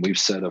time, and we've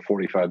set a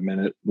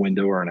 45-minute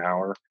window or an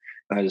hour.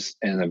 And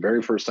the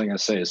very first thing I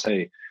say is,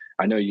 hey,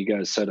 I know you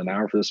guys set an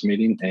hour for this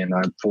meeting and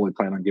I fully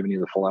plan on giving you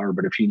the full hour,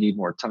 but if you need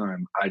more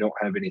time, I don't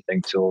have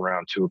anything till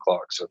around 2:00.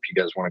 So if you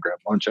guys want to grab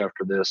lunch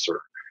after this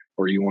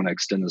or you want to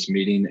extend this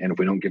meeting, and if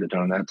we don't get it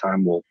done in that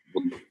time, we'll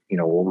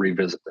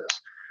revisit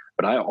this.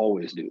 But I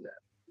always do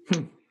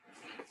that.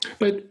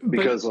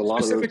 Because a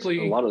lot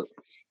of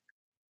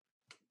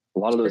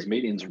those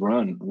meetings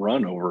run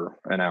over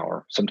an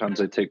hour. Sometimes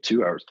they take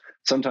 2 hours.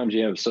 Sometimes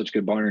you have such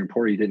good bonding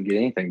rapport you didn't get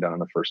anything done in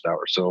the first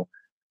hour. So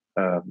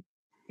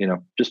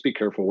just be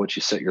careful what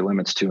you set your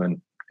limits to,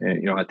 and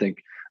I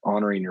think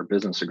honoring your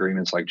business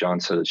agreements, like John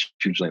said, is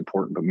hugely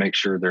important. But make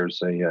sure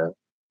there's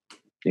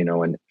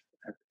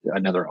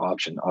another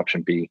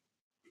option B.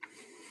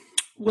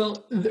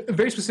 Well,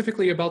 very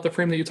specifically about the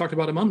frame that you talked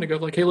about a moment ago,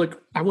 like, hey,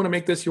 look, I want to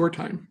make this your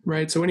time,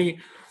 right? So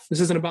this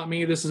isn't about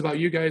me, this is about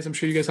you guys. I'm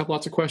sure you guys have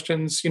lots of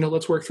questions,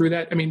 let's work through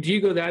that. I mean, do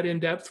you go that in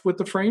depth with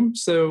the frame?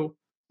 So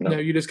no,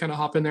 you just kind of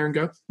hop in there and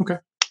go, okay.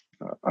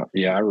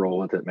 Yeah, I roll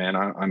with it, man.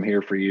 I'm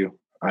here for you.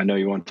 I know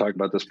you want to talk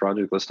about this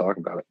project. Let's talk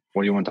about it.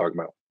 What do you want to talk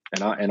about?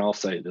 And I'll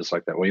say it just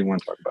like that. What do you want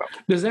to talk about?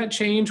 Does that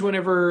change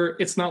whenever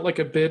it's not like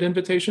a bid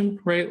invitation,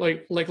 right?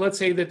 Like let's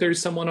say that there's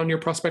someone on your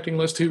prospecting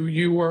list who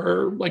you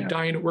are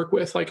dying to work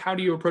with. Like, how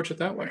do you approach it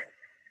that way?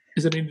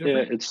 Is it any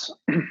different? Yeah, it's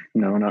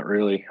no, not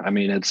really. I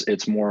mean,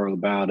 it's more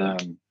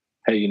about,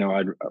 hey,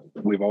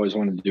 we've always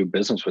wanted to do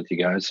business with you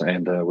guys,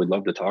 and we'd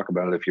love to talk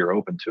about it if you're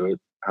open to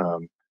it.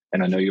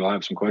 And I know you'll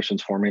have some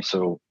questions for me,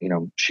 so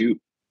shoot.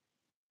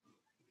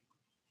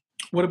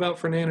 What about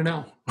for Nan and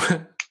Al?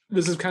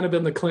 This has kind of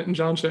been the Clinton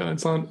John show.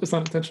 It's not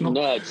intentional.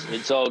 No,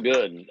 it's all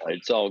good.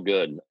 It's all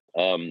good.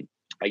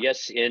 I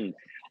guess in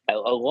a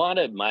lot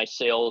of my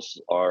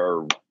sales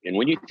are, and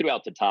when you threw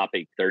out the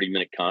topic,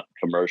 30-minute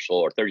commercial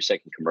or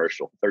 30-second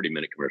commercial,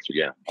 30-minute commercial.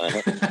 Yeah.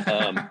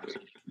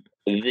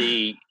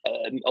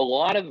 A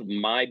lot of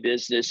my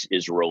business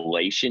is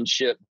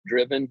relationship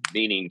driven,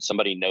 meaning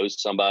somebody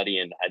knows somebody,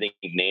 and I think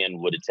Nan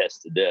would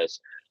attest to this.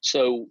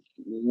 So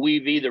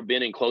we've either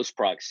been in close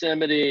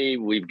proximity,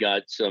 we've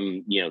got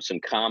some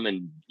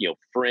common,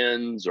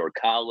 friends or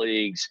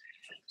colleagues.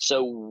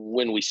 So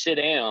when we sit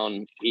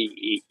down,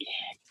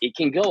 it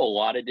can go a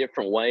lot of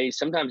different ways.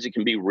 Sometimes it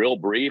can be real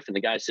brief and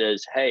the guy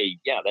says, hey,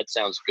 yeah, that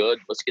sounds good.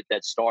 Let's get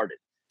that started.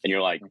 And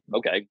you're like,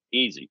 okay,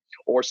 easy.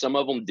 Or some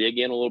of them dig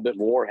in a little bit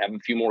more, have a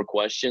few more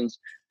questions.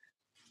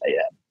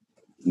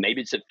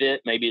 Maybe it's a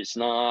fit, maybe it's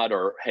not.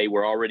 Or, hey,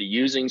 we're already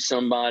using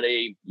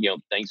somebody,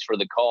 thanks for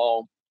the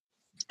call.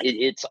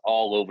 It's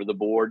all over the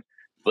board,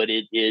 but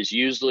it is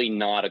usually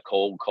not a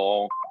cold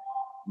call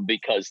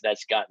because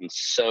that's gotten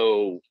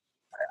so,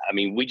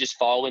 we just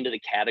fall into the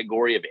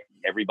category of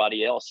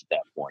everybody else at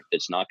that point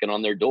that's knocking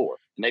on their door.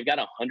 And they've got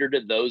 100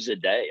 of those a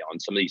day on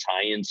some of these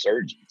high-end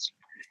surgeons.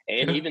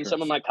 And even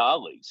some of my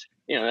colleagues,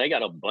 they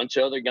got a bunch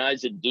of other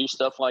guys that do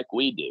stuff like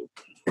we do.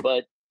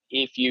 But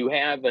if you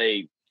have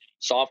a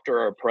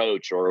softer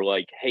approach or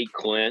like, hey,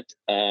 Clint,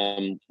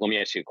 let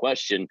me ask you a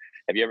question.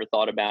 Have you ever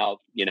thought about,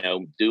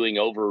 doing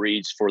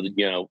overreads for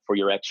for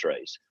your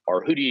x-rays,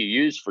 or who do you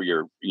use for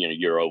your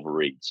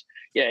overreads?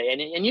 Yeah.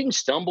 And you can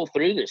stumble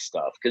through this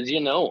stuff because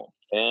you know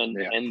them.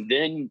 And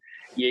then,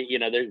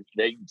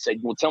 they say,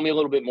 well, tell me a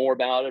little bit more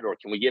about it, or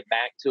can we get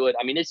back to it?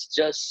 It's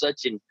just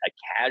such a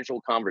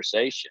casual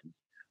conversation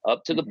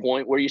up to the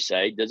point where you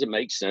say, does it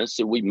make sense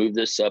that we move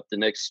this up the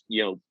next,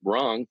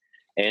 rung?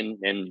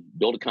 and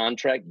build a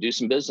contract, do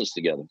some business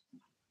together.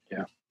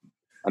 Yeah.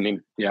 I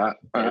mean, Yeah,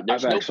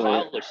 there's I've no actually,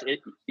 polish.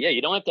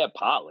 You don't have to have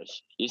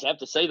polish. You just have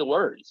to say the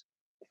words.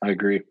 I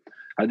agree.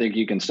 I think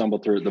you can stumble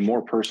through it. The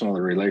more personal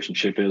the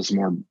relationship is, the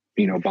more,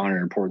 bond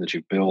and rapport that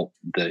you've built,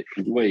 the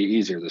way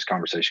easier this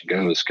conversation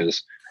goes.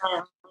 Because,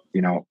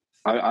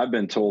 I've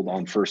been told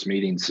on first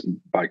meetings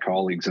by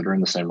colleagues that are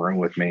in the same room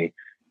with me,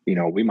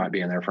 we might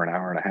be in there for an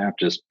hour and a half,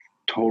 just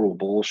total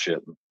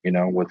bullshit,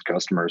 with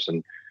customers.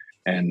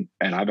 And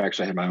I've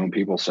actually had my own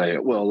people say,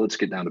 well, let's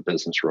get down to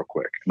business real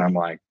quick. And I'm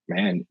like,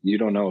 man, you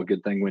don't know a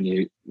good thing when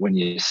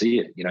you see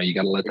it. You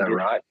got to let that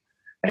ride.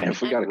 And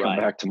if we got to come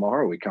back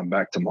tomorrow, we come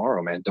back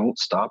tomorrow, man. Don't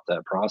stop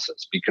that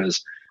process,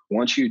 because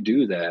once you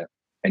do that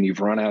and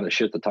you've run out of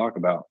shit to talk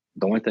about,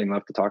 the only thing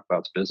left to talk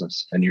about is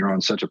business. And you're on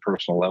such a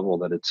personal level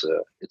that it's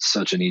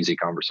such an easy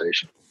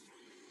conversation.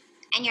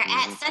 And you're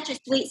at such a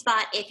sweet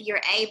spot if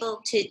you're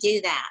able to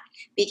do that,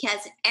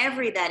 because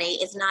everybody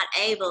is not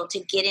able to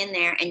get in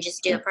there and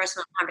just do a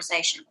personal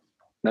conversation.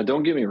 Now,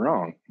 don't get me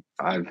wrong.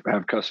 I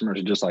have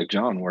customers just like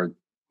John where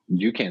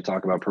you can't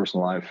talk about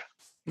personal life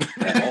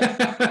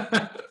at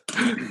all.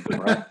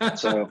 Right?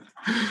 So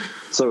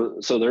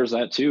there's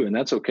that too. And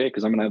that's okay,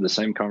 because I'm going to have the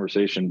same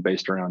conversation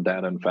based around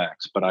data and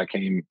facts. But I'm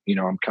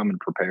coming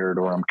prepared,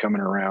 or I'm coming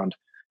around,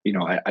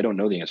 I don't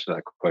know the answer to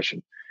that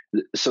question.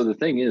 So the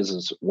thing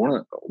is one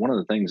of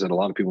the things that a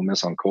lot of people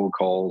miss on cold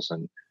calls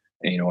and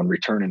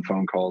returning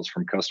phone calls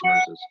from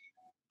customers is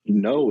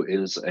no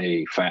is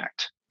a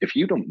fact. If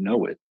you don't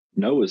know it,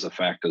 no is a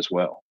fact as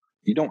well.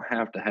 You don't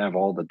have to have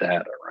all the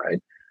data,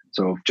 right?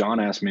 So if John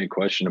asked me a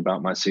question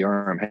about my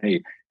CRM,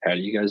 hey, how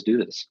do you guys do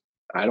this?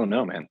 I don't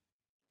know, man.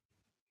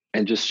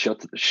 And just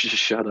shut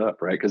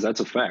up, right? Because that's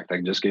a fact.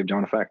 I just gave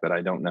John a fact that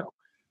I don't know.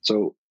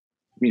 So,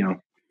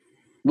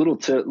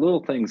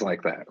 little things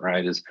like that,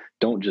 right? Is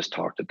don't just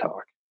talk to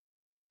talk.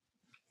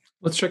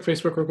 Let's check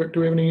Facebook real quick. Do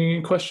we have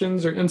any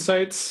questions or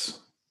insights?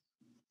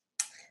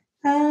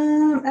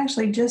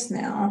 Actually, just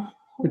now.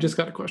 We just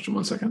got a question.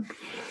 1 second.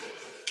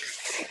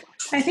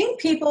 I think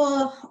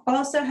people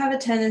also have a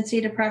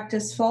tendency to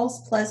practice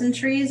false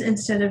pleasantries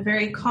instead of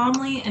very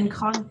calmly and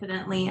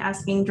confidently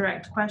asking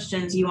direct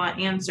questions you want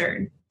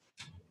answered,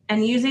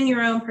 and using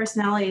your own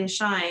personality to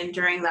shine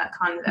during that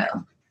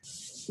convo.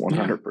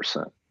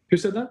 100%. Who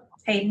said that?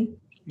 Hayden.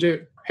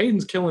 Dude,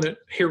 Hayden's killing it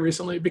here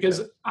recently,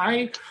 because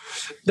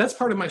that's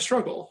part of my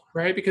struggle,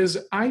 right? Because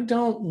I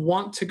don't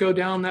want to go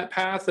down that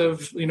path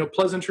of,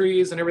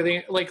 pleasantries and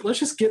everything. Like, let's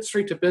just get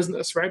straight to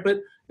business, right?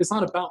 But it's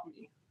not about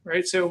me,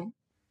 right? So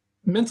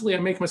mentally I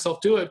make myself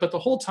do it, but the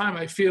whole time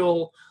I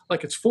feel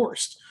like it's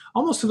forced,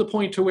 almost to the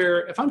point to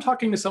where if I'm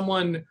talking to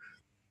someone,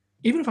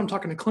 even if I'm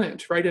talking to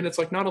Clint, right, and it's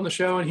like not on the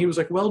show, and he was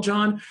like, well,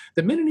 John,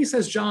 the minute he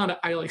says John,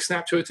 I like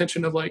snap to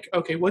attention of like,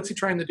 okay, what's he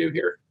trying to do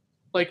here?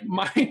 Like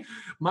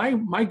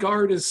my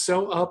guard is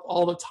so up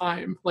all the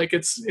time. Like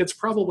it's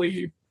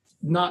probably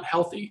not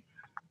healthy,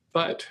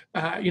 but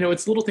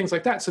it's little things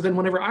like that. So then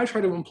whenever I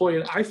try to employ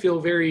it, I feel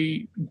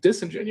very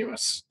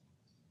disingenuous.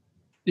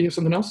 Do you have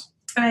something else?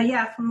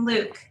 Yeah, from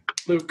Luke.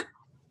 Luke.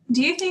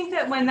 Do you think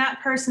that when that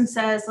person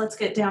says, let's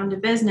get down to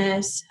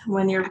business,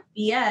 when you're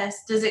BS,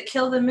 does it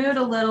kill the mood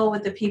a little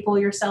with the people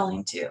you're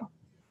selling to?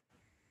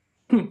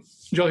 Did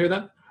y'all hear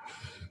that?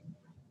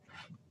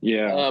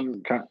 Yeah.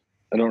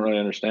 I don't really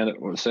understand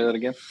it. Want to say that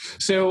again?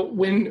 So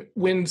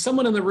when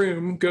someone in the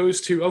room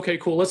goes to, okay,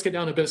 cool, let's get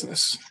down to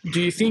business,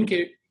 do you think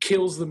it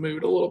kills the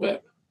mood a little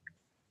bit?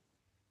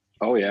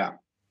 Oh, yeah.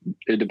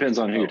 It depends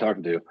on who you're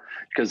talking to.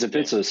 Because if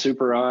it's a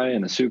super I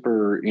and a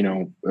super,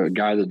 a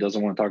guy that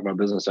doesn't want to talk about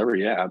business ever,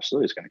 yeah,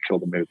 absolutely, it's going to kill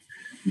the mood.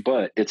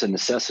 But it's a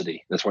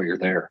necessity. That's why you're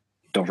there.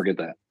 Don't forget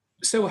that.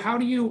 So how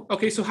do you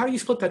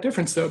split that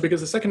difference though?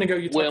 Because a second ago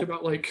you talked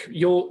about like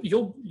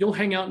you'll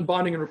hang out in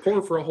bonding and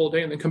rapport for a whole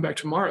day and then come back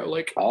tomorrow.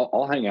 Like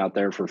I'll hang out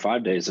there for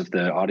 5 days if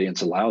the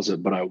audience allows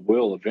it, but I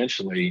will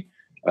eventually,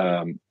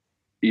 and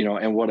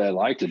what I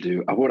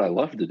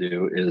love to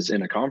do is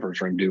in a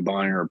conference room, do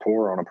bonding and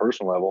rapport on a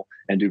personal level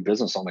and do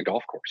business on the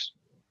golf course.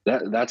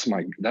 That's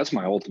my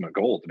ultimate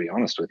goal, to be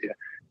honest with you,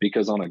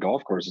 because on a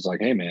golf course, it's like,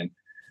 hey man,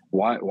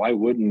 why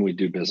wouldn't we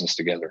do business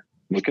together?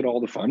 Look at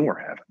all the fun we're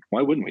having.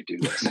 Why wouldn't we do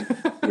this?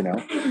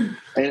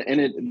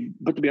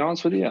 But to be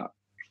honest with you,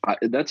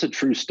 that's a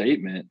true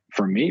statement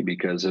for me,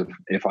 because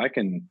if I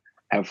can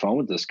have fun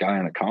with this guy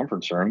in a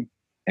conference room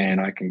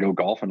and I can go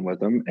golfing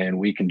with him and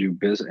we can do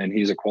business and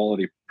he's a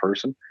quality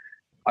person,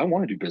 I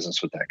want to do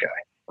business with that guy.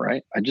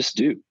 Right. I just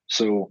do.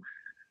 So,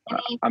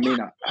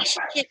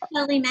 it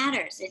totally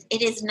matters.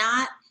 It is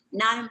not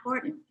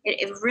important.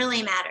 It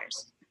really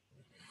matters.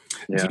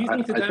 Yeah, do you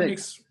think that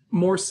makes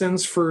more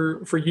sense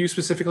for you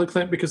specifically,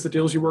 Clint, because the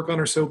deals you work on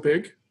are so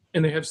big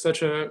and they have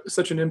such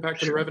an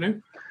impact on the revenue?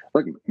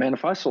 Look, man,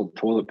 if I sold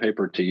toilet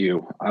paper to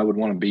you, I would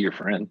want to be your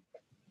friend.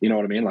 You know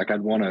what I mean? Like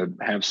I'd want to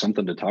have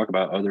something to talk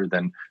about other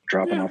than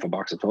dropping off a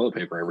box of toilet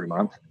paper every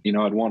month.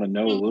 I'd want to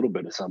know a little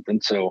bit of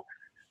something. So,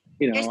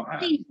 You're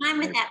spending time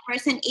with that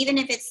person, even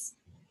if it's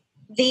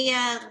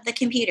via the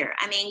computer.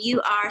 I mean,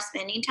 you are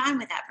spending time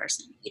with that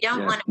person. You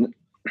don't want to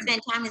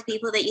spend time with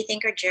people that you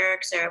think are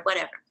jerks or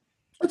whatever.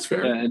 That's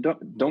fair. And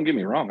don't get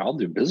me wrong. I'll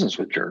do business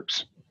with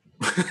jerks.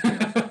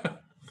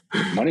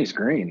 Money's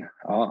green.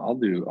 I'll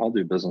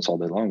do business all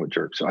day long with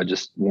jerks. So I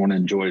just won't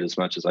enjoy it as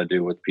much as I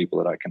do with people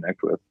that I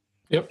connect with.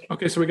 Yep.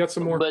 Okay. So we got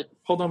some more. But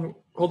hold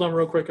on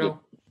real quick, Al.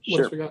 What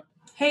sure. else we got?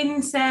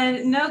 Hayden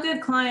said, no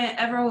good client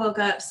ever woke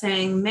up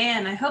saying,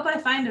 man, I hope I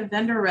find a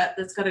vendor rep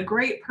that's got a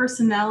great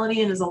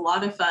personality and is a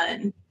lot of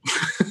fun.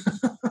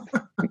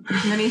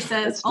 And then he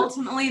says,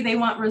 ultimately, they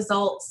want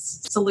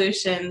results,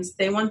 solutions.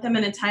 They want them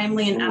in a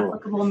timely and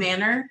applicable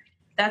manner.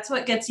 That's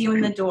what gets you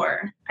in the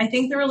door. I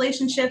think the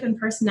relationship and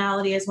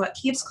personality is what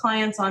keeps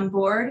clients on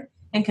board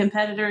and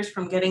competitors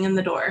from getting in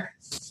the door.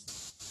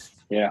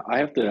 Yeah, I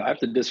have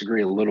to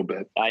disagree a little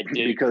bit. I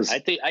do, because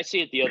I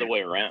see it the other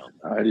way around.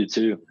 I do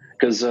too,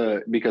 because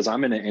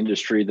I'm in an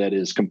industry that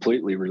is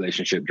completely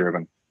relationship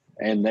driven,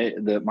 and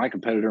my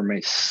competitor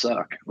may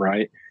suck,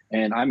 right?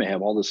 And I may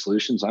have all the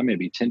solutions. I may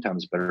be 10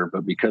 times better,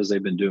 but because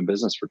they've been doing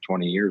business for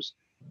 20 years,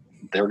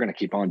 they're going to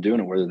keep on doing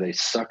it whether they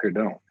suck or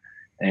don't.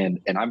 And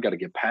I've got to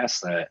get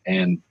past that.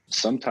 And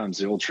sometimes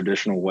the old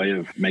traditional way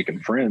of making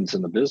friends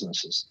in the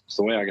business is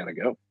the way I got to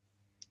go.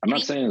 I'm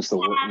not saying it's the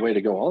way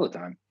to go all the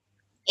time.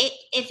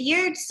 If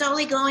you're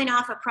solely going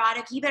off a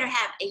product, you better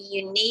have a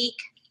unique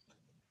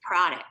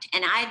product.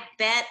 And I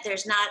bet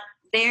there's not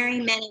very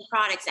many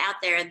products out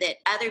there that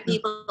other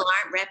people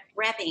aren't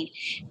repping.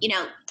 You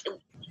know,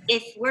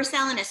 if we're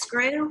selling a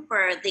screw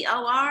for the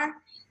OR,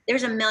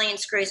 there's a million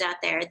screws out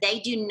there. They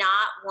do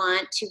not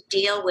want to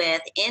deal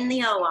with in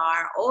the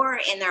OR or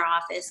in their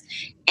office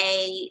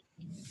a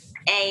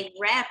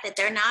rep that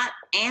they're not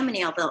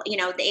amiable. You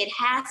know, it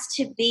has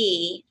to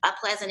be a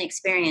pleasant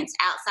experience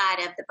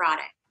outside of the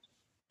product.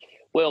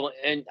 Well,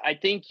 and I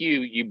think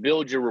you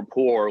build your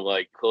rapport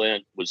like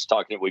Clint was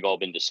talking, we've all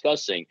been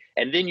discussing,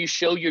 and then you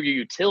show your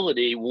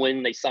utility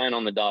when they sign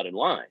on the dotted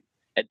line.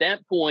 At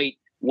that point,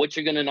 what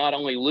you're going to not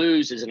only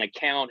lose is an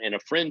account and a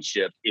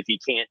friendship if you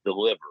can't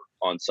deliver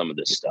on some of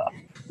this stuff,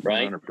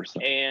 right?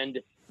 100%. And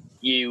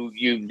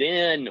you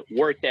then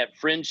work that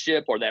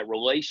friendship or that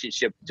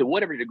relationship to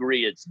whatever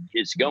degree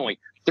it's going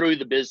through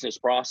the business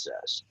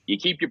process. You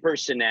keep your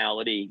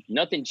personality.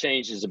 Nothing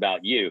changes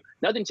about you.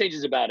 Nothing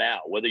changes about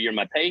Al, whether you're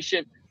my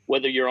patient,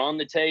 whether you're on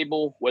the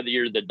table, whether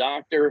you're the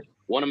doctor,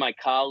 one of my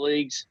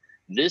colleagues.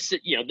 This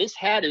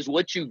hat is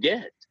what you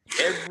get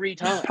every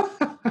time.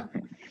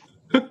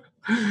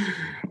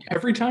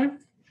 Every time?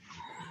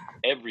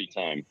 Every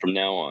time from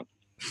now on.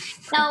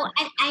 So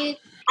I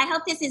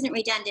hope this isn't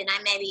redundant.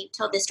 I maybe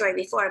told this story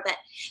before, but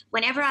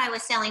whenever I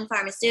was selling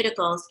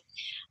pharmaceuticals,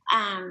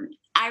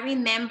 I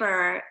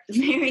remember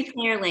very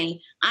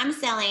clearly I'm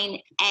selling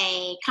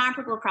a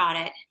comparable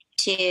product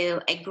to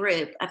a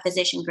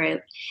physician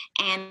group,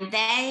 and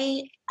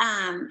they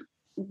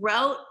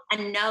wrote a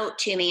note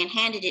to me and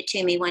handed it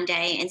to me one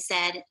day and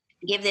said,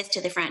 give this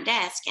to the front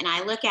desk. And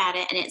I look at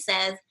it and it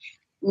says,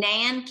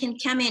 Nan can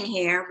come in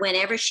here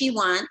whenever she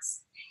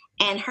wants,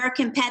 and her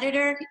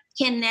competitor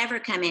can never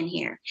come in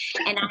here.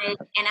 And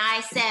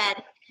I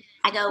said,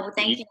 well,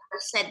 thank you. I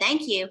said,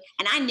 thank you.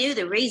 And I knew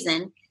the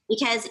reason,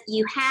 because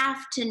you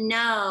have to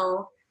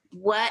know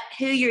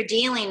who you're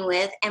dealing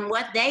with and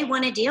what they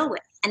want to deal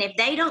with. And if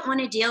they don't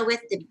want to deal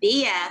with the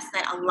BS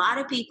that a lot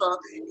of people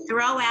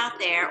throw out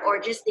there,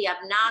 or just the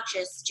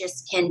obnoxious,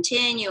 just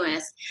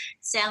continuous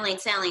selling,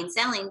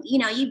 you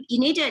know, you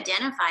need to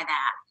identify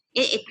that.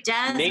 It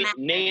does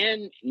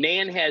matter.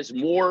 Nan has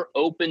more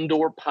open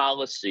door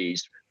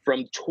policies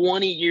from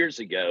 20 years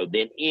ago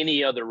than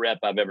any other rep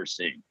I've ever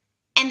seen.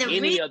 And the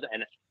thing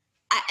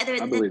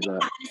I want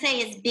to say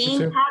is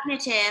being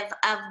cognitive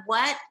of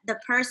what the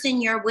person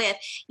you're with.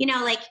 You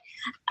know, like,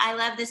 I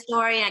love this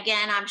story.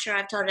 Again, I'm sure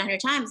I've told it 100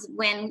 times,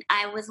 when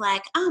I was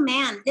like, oh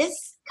man,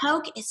 this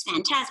Coke is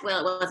fantastic. Well,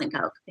 it wasn't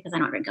Coke because I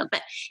don't drink Coke,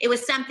 but it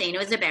was something. It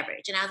was a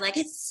beverage. And I was like,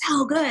 it's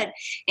so good.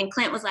 And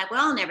Clint was like,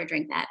 well, I'll never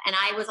drink that. And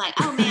I was like,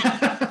 oh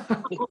man.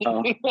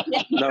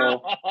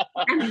 No,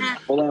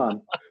 hold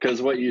on.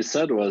 Because what you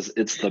said was,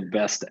 it's the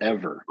best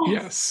ever.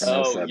 Yes.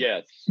 Oh,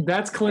 yes.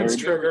 That's Clint's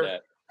trigger.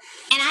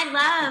 And I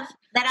love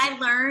that I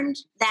learned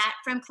that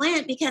from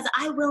Clint, because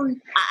I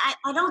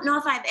don't know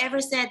if I've ever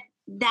said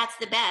that's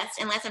the best,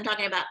 unless I'm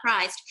talking about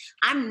Christ.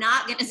 I'm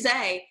not going to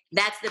say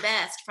that's the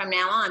best from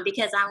now on,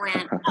 because I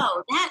went,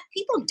 that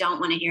people don't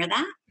want to hear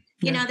that.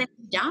 You know, they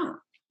don't.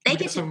 They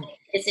get to make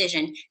the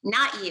decision,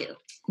 not you.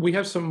 We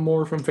have some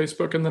more from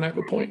Facebook, and then I have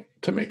a point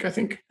to make, I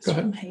think. Go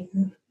ahead.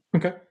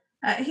 Okay.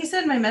 He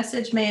said my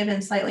message may have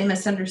been slightly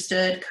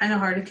misunderstood, kind of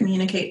hard to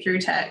communicate through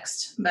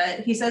text.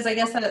 But he says, I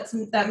guess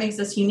that makes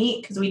us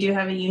unique, because we do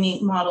have a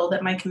unique model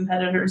that my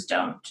competitors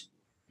don't.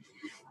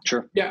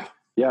 Sure. Yeah.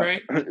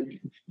 Right.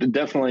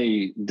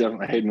 Definitely,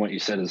 Hayden, what you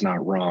said is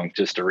not wrong.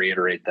 Just to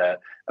reiterate that,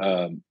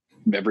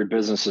 every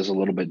business is a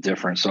little bit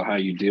different. So how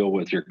you deal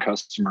with your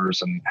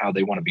customers and how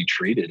they want to be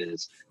treated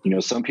is, you know,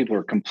 some people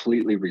are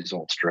completely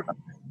results driven,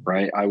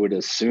 right? I would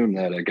assume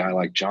that a guy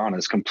like John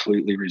is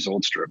completely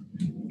results driven.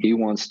 He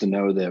wants to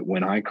know that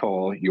when I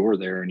call, you're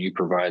there and you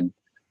provide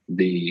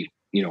the,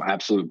 you know,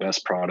 absolute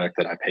best product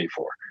that I pay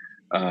for.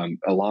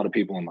 A lot of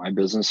people in my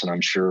business, and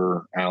I'm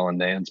sure Al and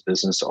Dan's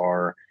business,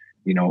 are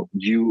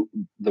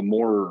the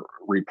more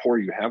rapport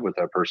you have with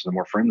that person, the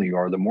more friendly you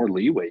are, the more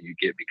leeway you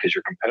get, because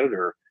your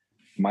competitor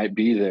might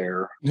be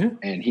there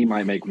and he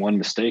might make one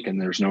mistake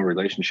and there's no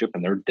relationship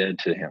and they're dead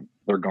to him.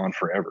 They're gone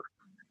forever.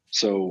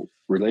 So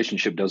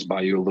relationship does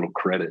buy you a little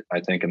credit, I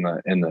think, in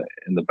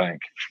the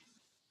bank.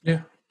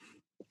 Yeah.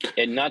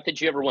 And not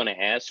that you ever want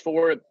to ask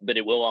for it, but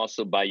it will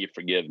also buy you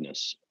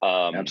forgiveness.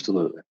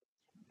 Absolutely.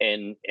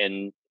 And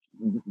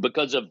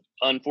because of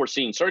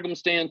unforeseen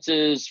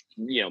circumstances,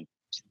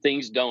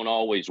 things don't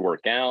always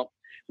work out.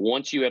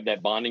 Once you have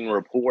that bonding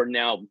rapport,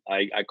 now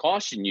I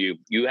caution you,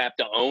 you have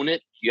to own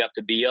it. You have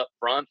to be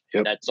upfront.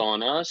 Yep. That's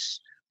on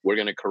us. We're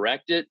going to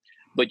correct it.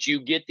 But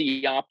you get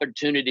the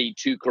opportunity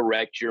to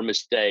correct your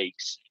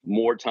mistakes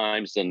more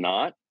times than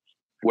not.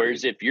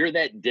 Whereas if you're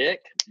that dick,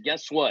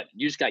 guess what?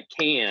 You just got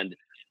canned,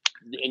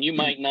 and it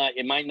might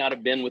not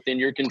have been within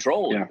your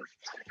control. Yeah.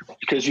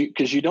 Because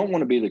you don't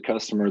want to be the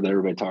customer that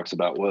everybody talks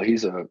about. Well,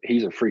 he's a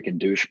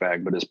freaking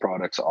douchebag, but his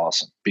product's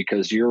awesome,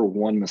 because you're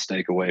one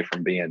mistake away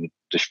from being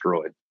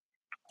destroyed.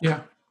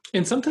 Yeah.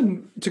 And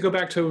something to go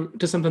back to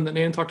something that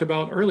Nan talked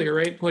about earlier,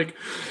 right? Like,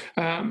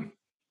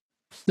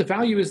 the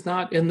value is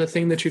not in the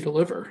thing that you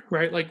deliver,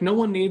 right? Like, no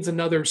one needs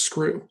another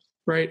screw,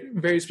 right?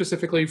 Very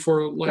specifically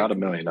for like not a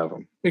million of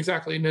them.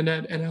 Exactly.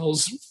 Nanette and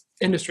Al's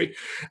industry.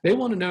 They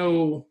want to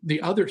know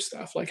the other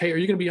stuff. Like, hey, are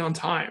you going to be on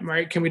time,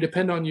 right? Can we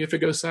depend on you if it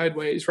goes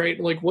sideways, right?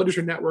 Like, what does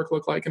your network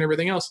look like and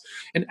everything else?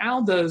 And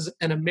Al does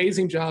an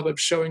amazing job of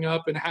showing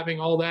up and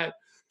having all that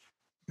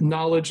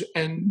knowledge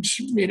and,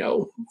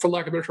 for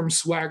lack of a better term,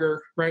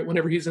 swagger, right?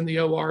 Whenever he's in the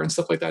OR and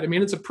stuff like that. I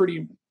mean, it's a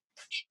pretty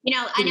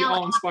I know,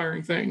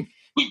 awe-inspiring thing.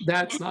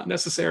 That's not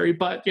necessary,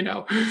 but And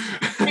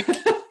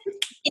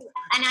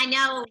I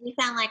know we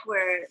sound like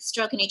we're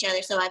stroking each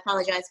other, so I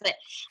apologize. But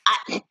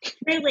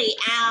really,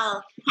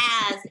 Al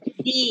has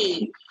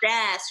the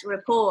best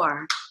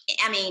rapport.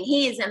 I mean,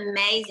 he is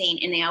amazing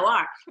in the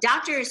OR.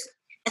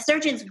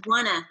 Surgeons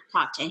want to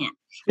talk to him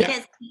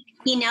because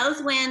he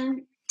knows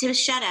when to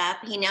shut up.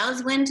 He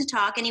knows when to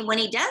talk, and when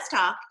he does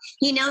talk,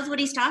 he knows what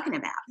he's talking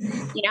about.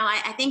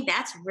 I think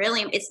that's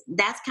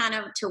that's kind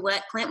of to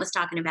what Clint was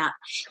talking about.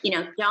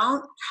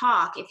 Don't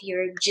talk if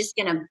you're just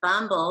going to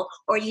bumble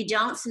or you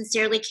don't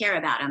sincerely care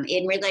about them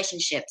in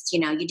relationships.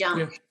 You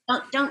don't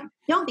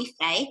be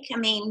fake. I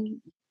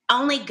mean,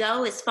 only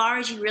go as far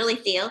as you really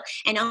feel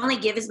and only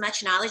give as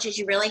much knowledge as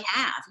you really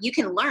have. You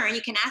can learn,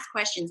 you can ask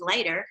questions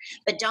later,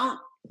 but don't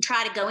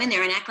try to go in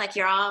there and act like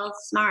you're all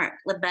smart.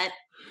 But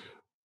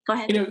go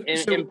ahead.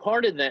 And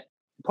part of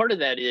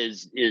that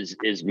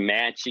is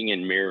matching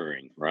and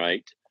mirroring,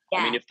 right? Yeah.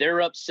 I mean, if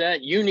they're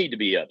upset, you need to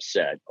be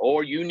upset,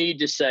 or you need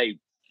to say,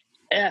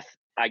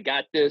 I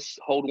got this.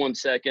 Hold 1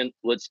 second.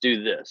 Let's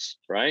do this.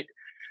 Right.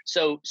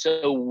 So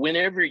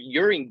whenever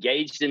you're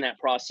engaged in that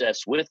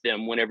process with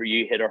them, whenever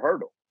you hit a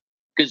hurdle,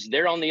 because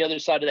they're on the other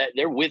side of that,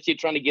 they're with you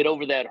trying to get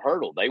over that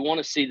hurdle. They want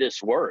to see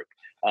this work.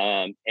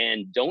 And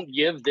don't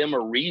give them a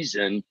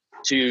reason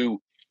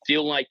to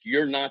feel like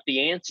you're not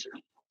the answer.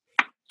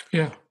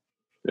 Yeah.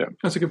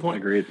 That's a good point.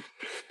 Agreed.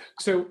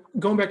 So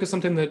going back to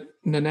something that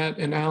Nanette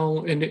and Al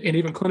and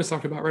even Clint has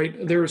talked about,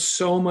 right? There is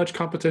so much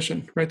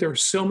competition, right? There are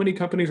so many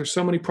companies, there's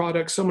so many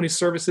products, so many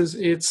services.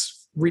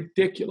 It's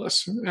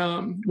ridiculous.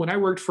 When I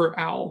worked for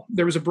Al,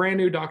 there was a brand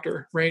new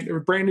doctor, right? A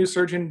brand new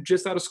surgeon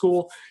just out of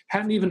school,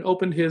 hadn't even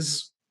opened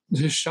his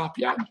shop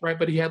yet, right?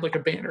 But he had like a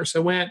banner.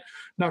 So I went,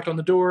 knocked on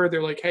the door.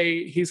 They're like,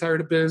 hey, he's hired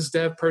a biz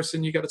dev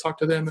person. You got to talk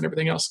to them and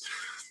everything else.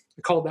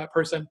 I called that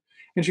person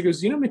and she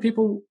goes, you know how many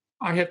people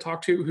I have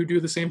talked to who do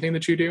the same thing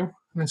that you do?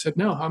 And I said,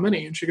 no, how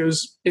many? And she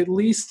goes, at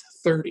least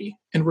 30.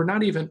 And we're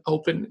not even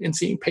open and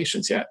seeing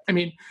patients yet. I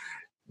mean,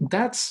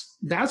 that's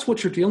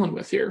what you're dealing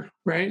with here,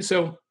 right?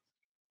 So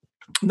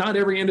not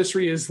every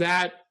industry is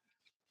that,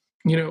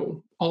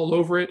 all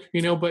over it,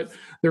 but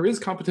there is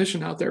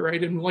competition out there,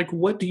 right? And like,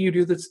 what do you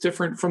do that's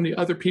different from the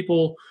other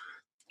people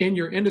in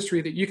your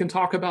industry that you can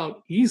talk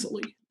about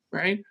easily,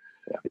 right?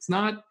 Yeah. It's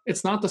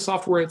not the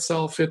software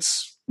itself.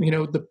 It's,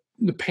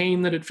 the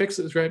pain that it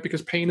fixes, right?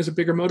 Because pain is a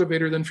bigger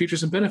motivator than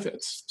features and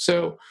benefits.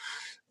 So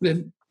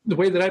then the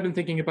way that I've been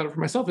thinking about it for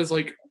myself is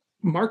like,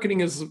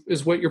 marketing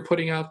is what you're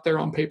putting out there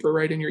on paper,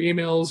 right? In your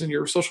emails and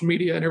your social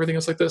media and everything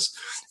else like this.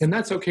 And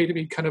that's okay to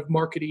be kind of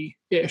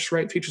markety-ish,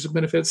 right? Features and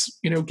benefits,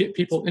 get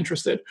people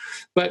interested.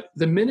 But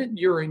the minute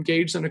you're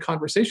engaged in a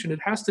conversation, it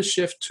has to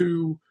shift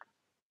to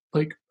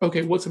like,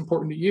 okay, what's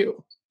important to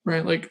you,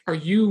 right? Like, are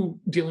you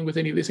dealing with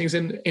any of these things?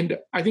 And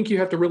I think you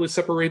have to really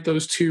separate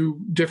those two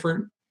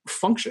different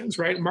functions,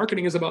 right?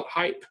 Marketing is about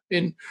hype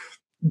and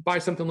buy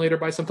something later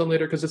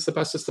because it's the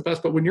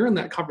best. But when you're in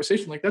that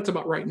conversation, like that's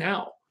about right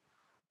now.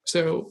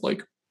 So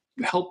like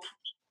help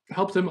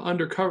them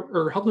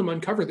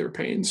uncover their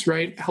pains,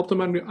 right? Help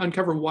them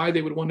uncover why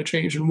they would want to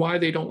change and why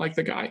they don't like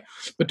the guy,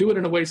 but do it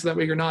in a way so that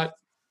way you're not,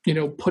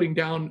 putting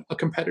down a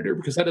competitor,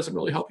 because that doesn't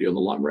really help you in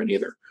the long run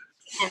either.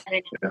 Yeah.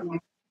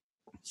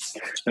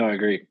 No, I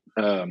agree.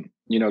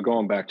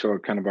 Going back to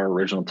kind of our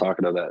original talk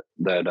of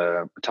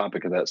that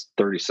topic of that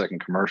 30-second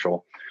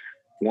commercial,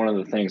 one of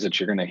the things that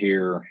you're going to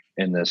hear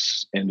in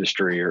this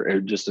industry or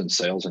just in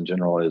sales in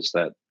general is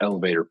that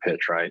elevator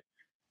pitch, right?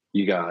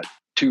 You got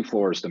 2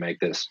 floors to make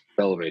this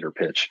elevator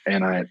pitch.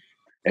 And I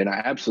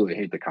absolutely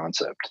hate the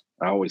concept.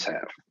 I always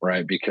have,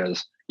 right?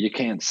 Because you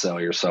can't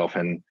sell yourself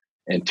in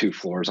 2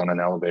 floors on an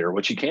elevator.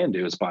 What you can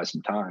do is buy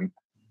some time.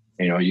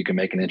 You can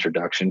make an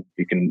introduction.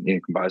 You can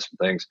buy some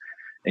things.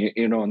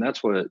 And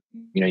that's what,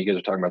 you guys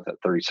are talking about,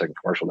 that 30-second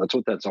commercial. That's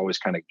what that's always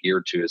kind of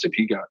geared to, is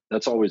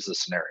that's always the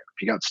scenario.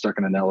 If you got stuck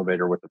in an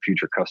elevator with a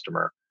future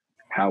customer,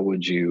 how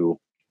would you,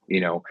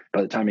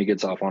 by the time he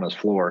gets off on his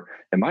floor,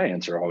 and my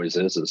answer always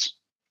is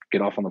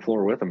get off on the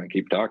floor with him and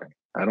keep talking.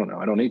 I don't know.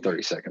 I don't need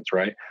 30 seconds,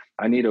 right?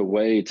 I need a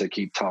way to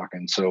keep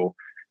talking. So,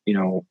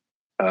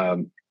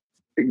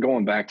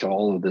 going back to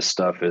all of this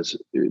stuff is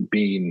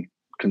being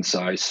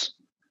concise.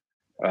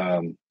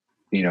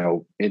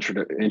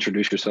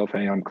 Introduce yourself.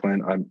 Hey, I'm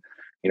Clint. I'm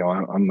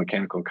a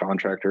mechanical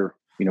contractor.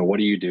 What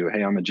do you do?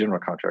 Hey, I'm a general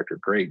contractor.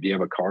 Great. Do you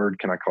have a card?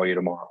 Can I call you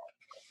tomorrow?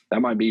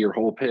 That might be your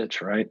whole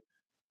pitch, right?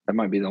 That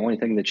might be the only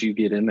thing that you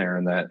get in there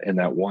in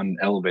that one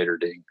elevator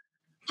ding.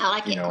 I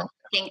like it.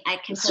 I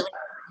completely.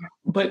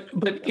 But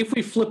if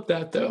we flip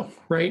that though,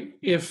 right?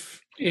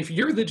 If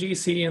you're the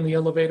GC in the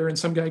elevator and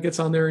some guy gets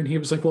on there and he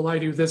was like, well, I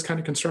do this kind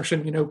of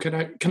construction, can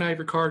I have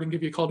your card and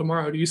give you a call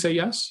tomorrow? Do you say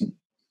yes?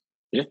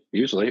 Yeah,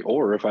 usually.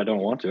 Or if I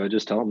don't want to, I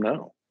just tell him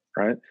no,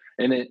 right?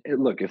 And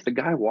look, if the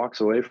guy walks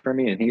away from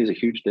me and he's a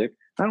huge dick,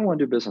 I don't want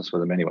to do business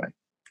with him anyway.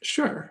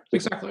 Sure,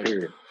 exactly.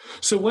 Period.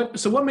 So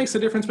what makes the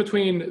difference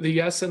between the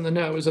yes and the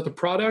no? Is it the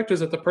product?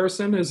 Is it the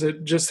person? Is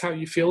it just how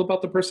you feel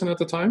about the person at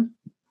the time?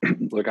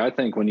 Look, I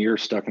think when you're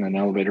stuck in an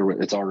elevator,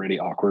 it's already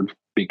awkward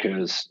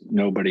because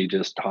nobody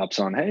just hops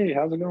on, hey,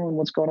 how's it going?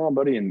 What's going on,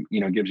 buddy? And,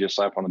 gives you a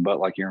slap on the butt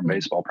like you're in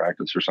baseball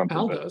practice or something.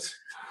 Al does.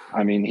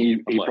 I mean,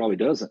 he probably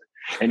doesn't.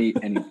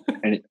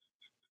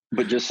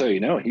 But just so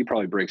you know, he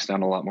probably breaks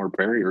down a lot more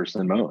barriers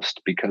than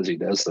most because he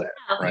does that,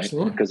 right?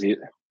 Because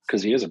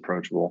he is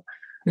approachable.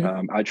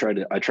 Yeah. I try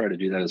to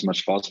do that as much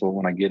as possible.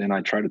 When I get in,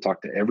 I try to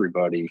talk to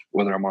everybody,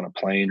 whether I'm on a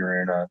plane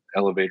or in an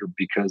elevator,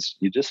 because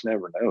you just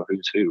never know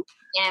who's who.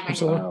 Yeah,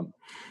 absolutely.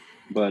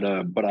 But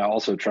I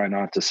also try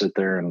not to sit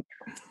there and,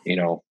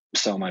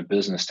 sell my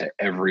business to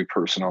every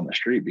person on the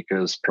street,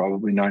 because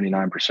probably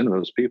 99% of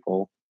those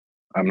people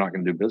I'm not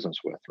going to do business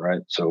with.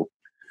 Right. So,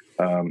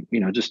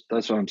 just,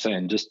 that's what I'm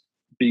saying. Just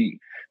be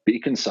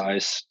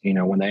concise.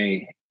 When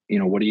they,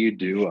 what do you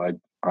do?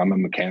 I'm a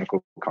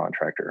mechanical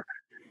contractor.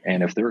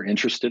 And if they're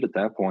interested at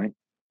that point,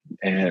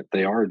 and if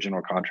they are a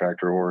general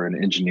contractor or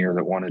an engineer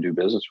that want to do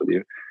business with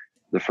you,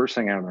 the first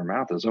thing out of their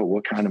mouth is, oh,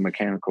 what kind of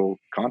mechanical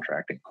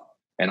contracting?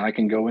 And I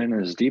can go in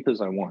as deep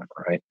as I want,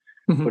 right?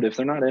 Mm-hmm. But if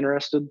they're not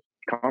interested,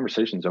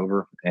 conversation's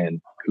over,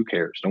 and who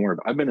cares? Don't worry.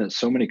 I've been at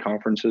so many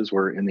conferences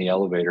where in the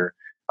elevator,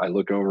 I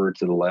look over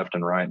to the left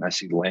and right and I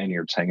see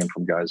lanyards hanging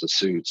from guys'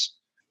 suits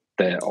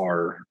that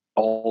are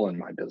all in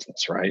my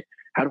business, right?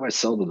 How do I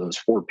sell to those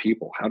 4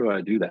 people? How do I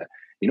do that?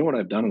 You know what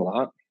I've done a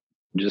lot?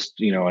 Just,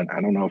 and I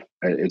don't know if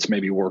it's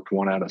maybe worked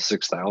 1 out of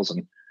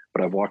 6,000,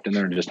 but I've walked in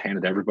there and just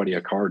handed everybody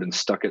a card and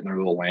stuck it in their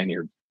little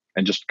lanyard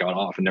and just got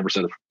off and never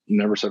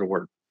said a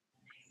word,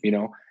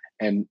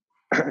 and,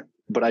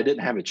 but I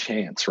didn't have a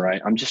chance, right?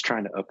 I'm just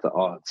trying to up the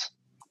odds.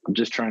 I'm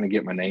just trying to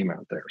get my name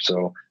out there.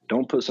 So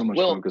don't put so much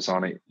focus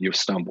on it. You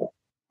stumble.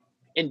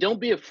 And don't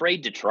be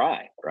afraid to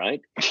try,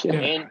 right?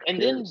 Yeah.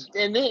 And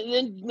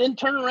then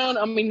turn around.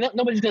 I mean,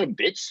 nobody's going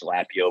to bitch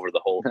slap you over the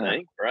whole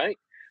thing, right?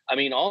 I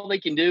mean, all they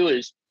can do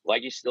is,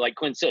 like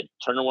Clint said,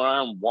 turn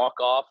around, walk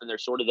off, and they're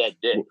sort of that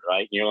dick,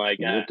 right? And you're like,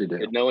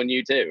 good knowing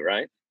you too,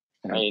 right?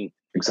 Yeah, I mean,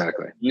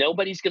 exactly.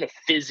 Nobody's going to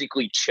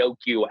physically choke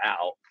you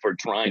out for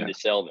trying to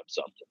sell them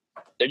something.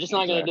 They're just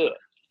not going to do it.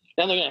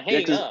 Then they're going to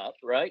hang up,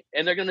 right?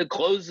 And they're going to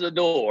close the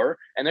door,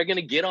 and they're going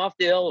to get off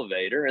the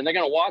elevator, and they're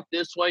going to walk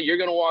this way. You're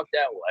going to walk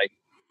that way.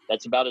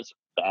 That's about as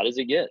bad as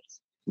it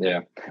gets.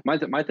 Yeah.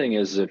 My thing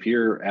is, if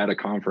you're at a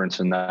conference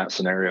in that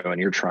scenario and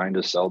you're trying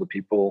to sell to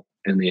people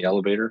in the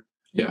elevator,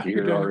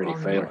 you're already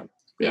failing.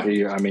 Yeah.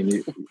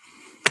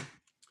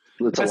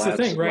 That's the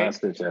thing, right?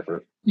 Last-ditch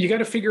effort. You got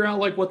to figure out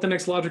like what the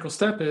next logical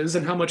step is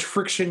and how much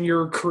friction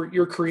you're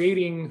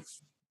creating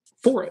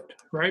for it,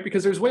 right?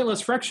 Because there's way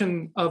less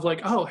friction of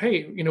like, oh,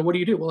 hey, what do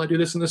you do? Well, I do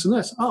this and this and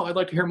this. Oh, I'd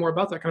like to hear more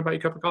about that. Can I buy you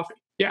a cup of coffee?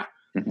 Yeah.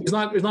 There's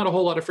not a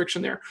whole lot of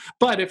friction there.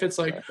 But if it's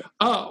like,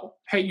 oh,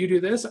 hey, you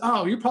do this.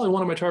 Oh, you're probably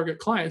one of my target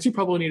clients. You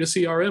probably need a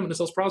CRM and a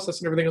sales process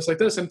and everything else like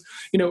this. And,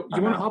 you want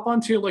to hop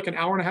onto like an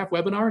 1.5-hour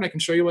webinar and I can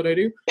show you what I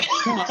do?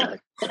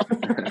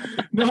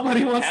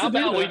 Nobody wants to do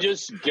that. How about we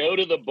just go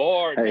to the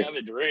bar and have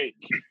a drink?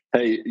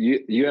 Hey,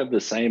 you have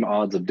the same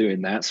odds of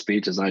doing that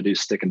speech as I do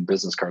sticking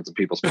business cards in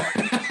people's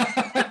pockets.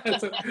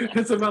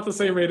 It's about the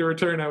same rate of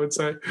return, I would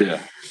say.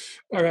 Yeah.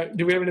 All right.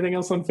 Do we have anything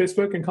else on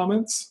Facebook and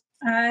comments?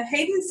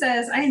 Hayden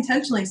says, I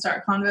intentionally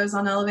start convos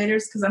on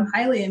elevators because I'm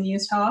highly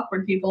amused how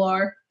awkward people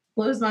are.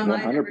 Blows my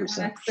mind.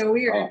 100%. It's so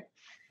weird.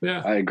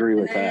 Yeah. I agree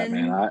with that,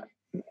 man.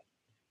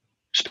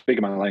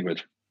 Speaking my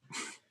language.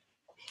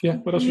 Yeah.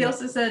 What else? He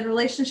also said,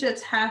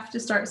 relationships have to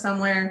start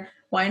somewhere.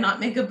 Why not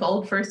make a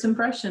bold first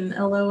impression?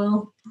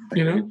 LOL.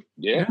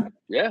 Yeah.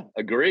 Yeah,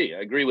 agree. I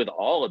agree with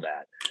all of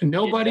that.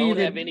 Nobody You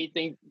don't have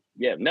anything.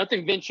 Yeah,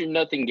 nothing venture,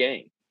 nothing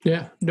gain.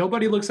 Yeah,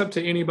 nobody looks up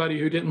to anybody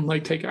who didn't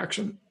like take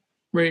action,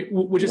 right?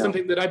 Which is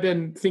something that I've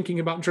been thinking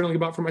about and journaling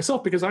about for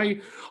myself, because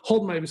I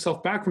hold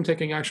myself back from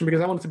taking action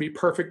because I want it to be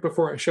perfect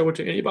before I show it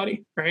to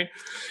anybody, right?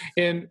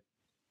 And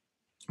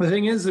the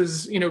thing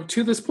is, you know,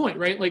 to this point,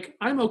 right? Like,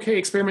 I'm okay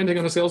experimenting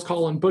on a sales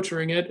call and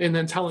butchering it and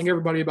then telling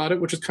everybody about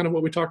it, which is kind of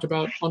what we talked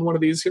about on one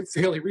of these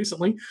fairly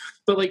recently.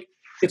 But like,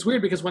 it's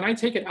weird because when I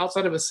take it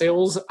outside of a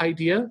sales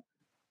idea,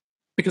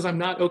 because I'm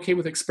not okay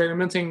with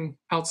experimenting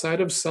outside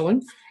of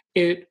selling,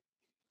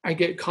 I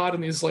get caught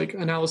in these like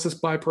analysis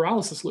by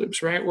paralysis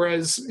loops, right?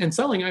 Whereas in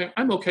selling,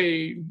 I'm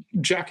okay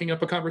jacking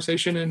up a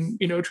conversation and,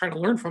 you know, trying to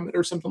learn from it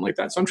or something like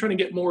that. So I'm trying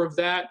to get more of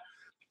that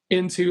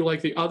into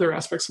like the other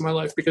aspects of my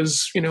life,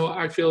 because, you know,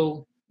 I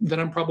feel that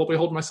I'm probably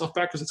holding myself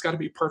back because it's got to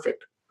be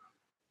perfect.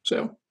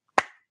 So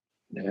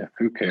yeah,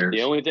 who cares?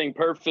 The only thing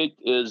perfect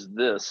is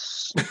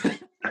this.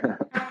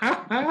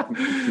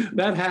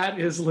 That hat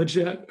is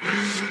legit.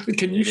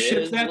 Can you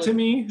ship that to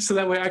me so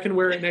that way I can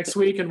wear it next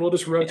week and we'll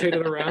just rotate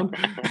it around?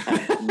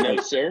 No,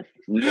 sir.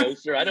 No,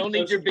 sir. I don't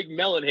need your big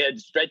melon head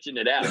stretching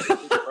it out.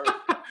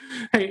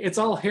 Hey, it's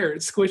all hair. It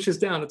squishes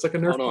down. It's like a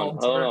Nerf ball.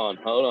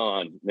 Hold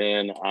on,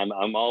 man.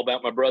 I'm all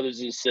about my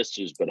brothers and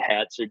sisters, but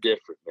hats are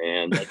different,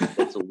 man.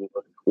 That's a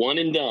one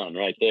and done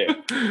right there.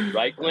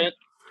 Right, Clint?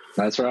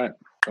 That's right.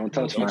 Don't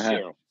touch my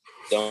hat.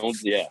 Don't.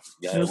 Yeah.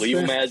 Leave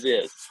them as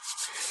is.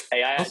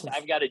 Hey, Awesome.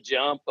 I've got to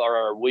jump. Or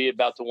are we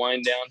about to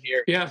wind down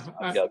here? Yeah,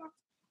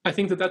 I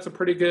think that's a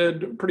pretty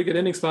good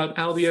ending spot.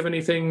 Al, do you have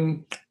any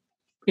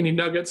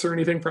nuggets or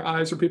anything for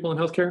eyes or people in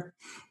healthcare?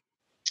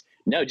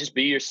 No, just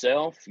be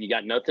yourself. You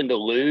got nothing to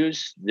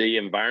lose. The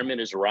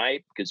environment is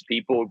right because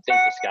people think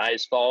the sky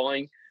is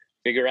falling.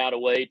 Figure out a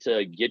way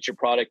to get your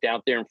product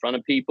out there in front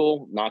of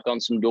people, knock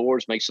on some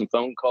doors, make some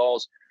phone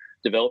calls,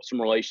 develop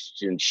some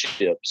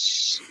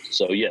relationships.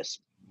 So yes,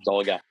 that's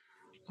all I got.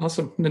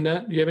 Awesome.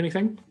 Nanette, do you have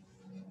anything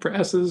for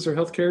S's or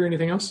healthcare or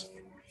anything else?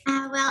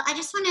 Well, I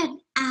just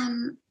want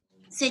to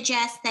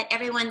suggest that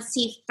everyone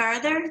see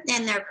further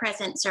than their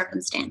present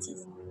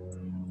circumstances.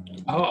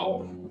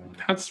 Oh,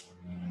 that's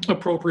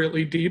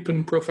appropriately deep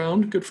and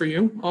profound. Good for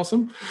you.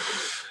 Awesome.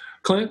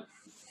 Clint?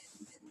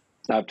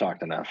 I've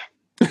talked enough.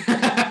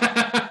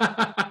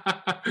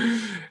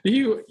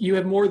 You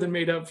have more than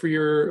made up for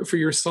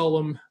your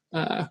solemn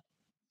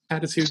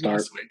attitude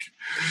last week.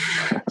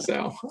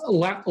 So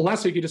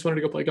last week you just wanted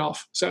to go play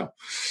golf. So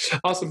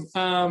awesome.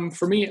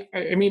 For me,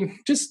 I mean,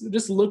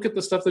 just look at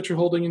the stuff that you're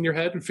holding in your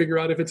head and figure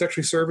out if it's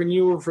actually serving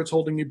you or if it's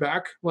holding you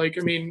back. Like,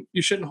 I mean,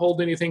 you shouldn't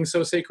hold anything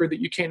so sacred that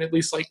you can't at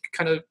least like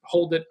kind of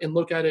hold it and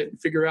look at it and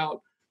figure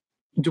out,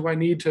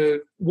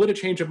 would a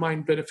change of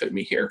mind benefit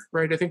me here?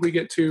 Right. I think we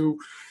get too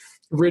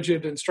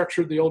rigid and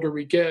structured the older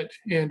we get.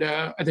 And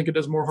I think it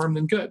does more harm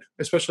than good,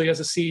 especially as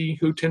a C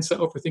who tends to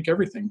overthink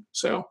everything.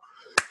 So,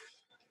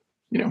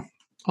 you know,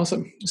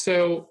 awesome.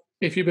 So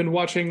if you've been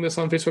watching this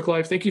on Facebook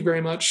Live, thank you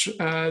very much.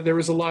 There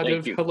was a lot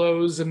of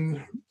hellos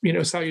and, you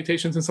know,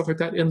 salutations and stuff like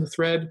that in the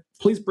thread.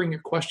 Please bring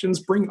your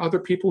questions, bring other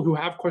people who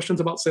have questions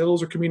about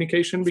sales or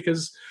communication,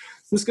 because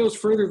this goes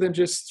further than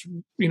just,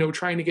 you know,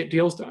 trying to get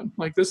deals done.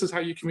 Like, this is how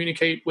you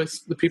communicate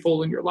with the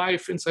people in your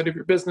life, inside of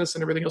your business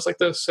and everything else like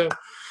this. So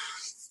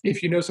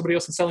if you know somebody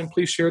else in selling,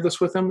 please share this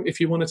with them.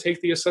 If you want to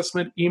take the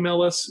assessment,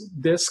 email us,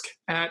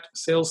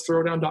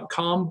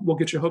 disc@salesthrowdown.com. We'll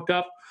get you hooked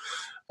up.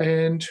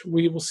 And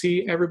we will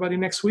see everybody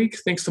next week.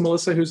 Thanks to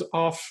Melissa, who's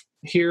off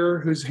here,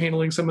 who's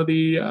handling some of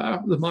the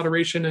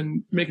moderation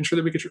and making sure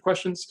that we get your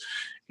questions.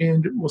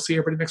 And we'll see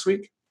everybody next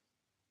week.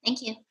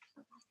 Thank you.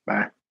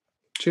 Bye.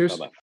 Cheers. Bye-bye.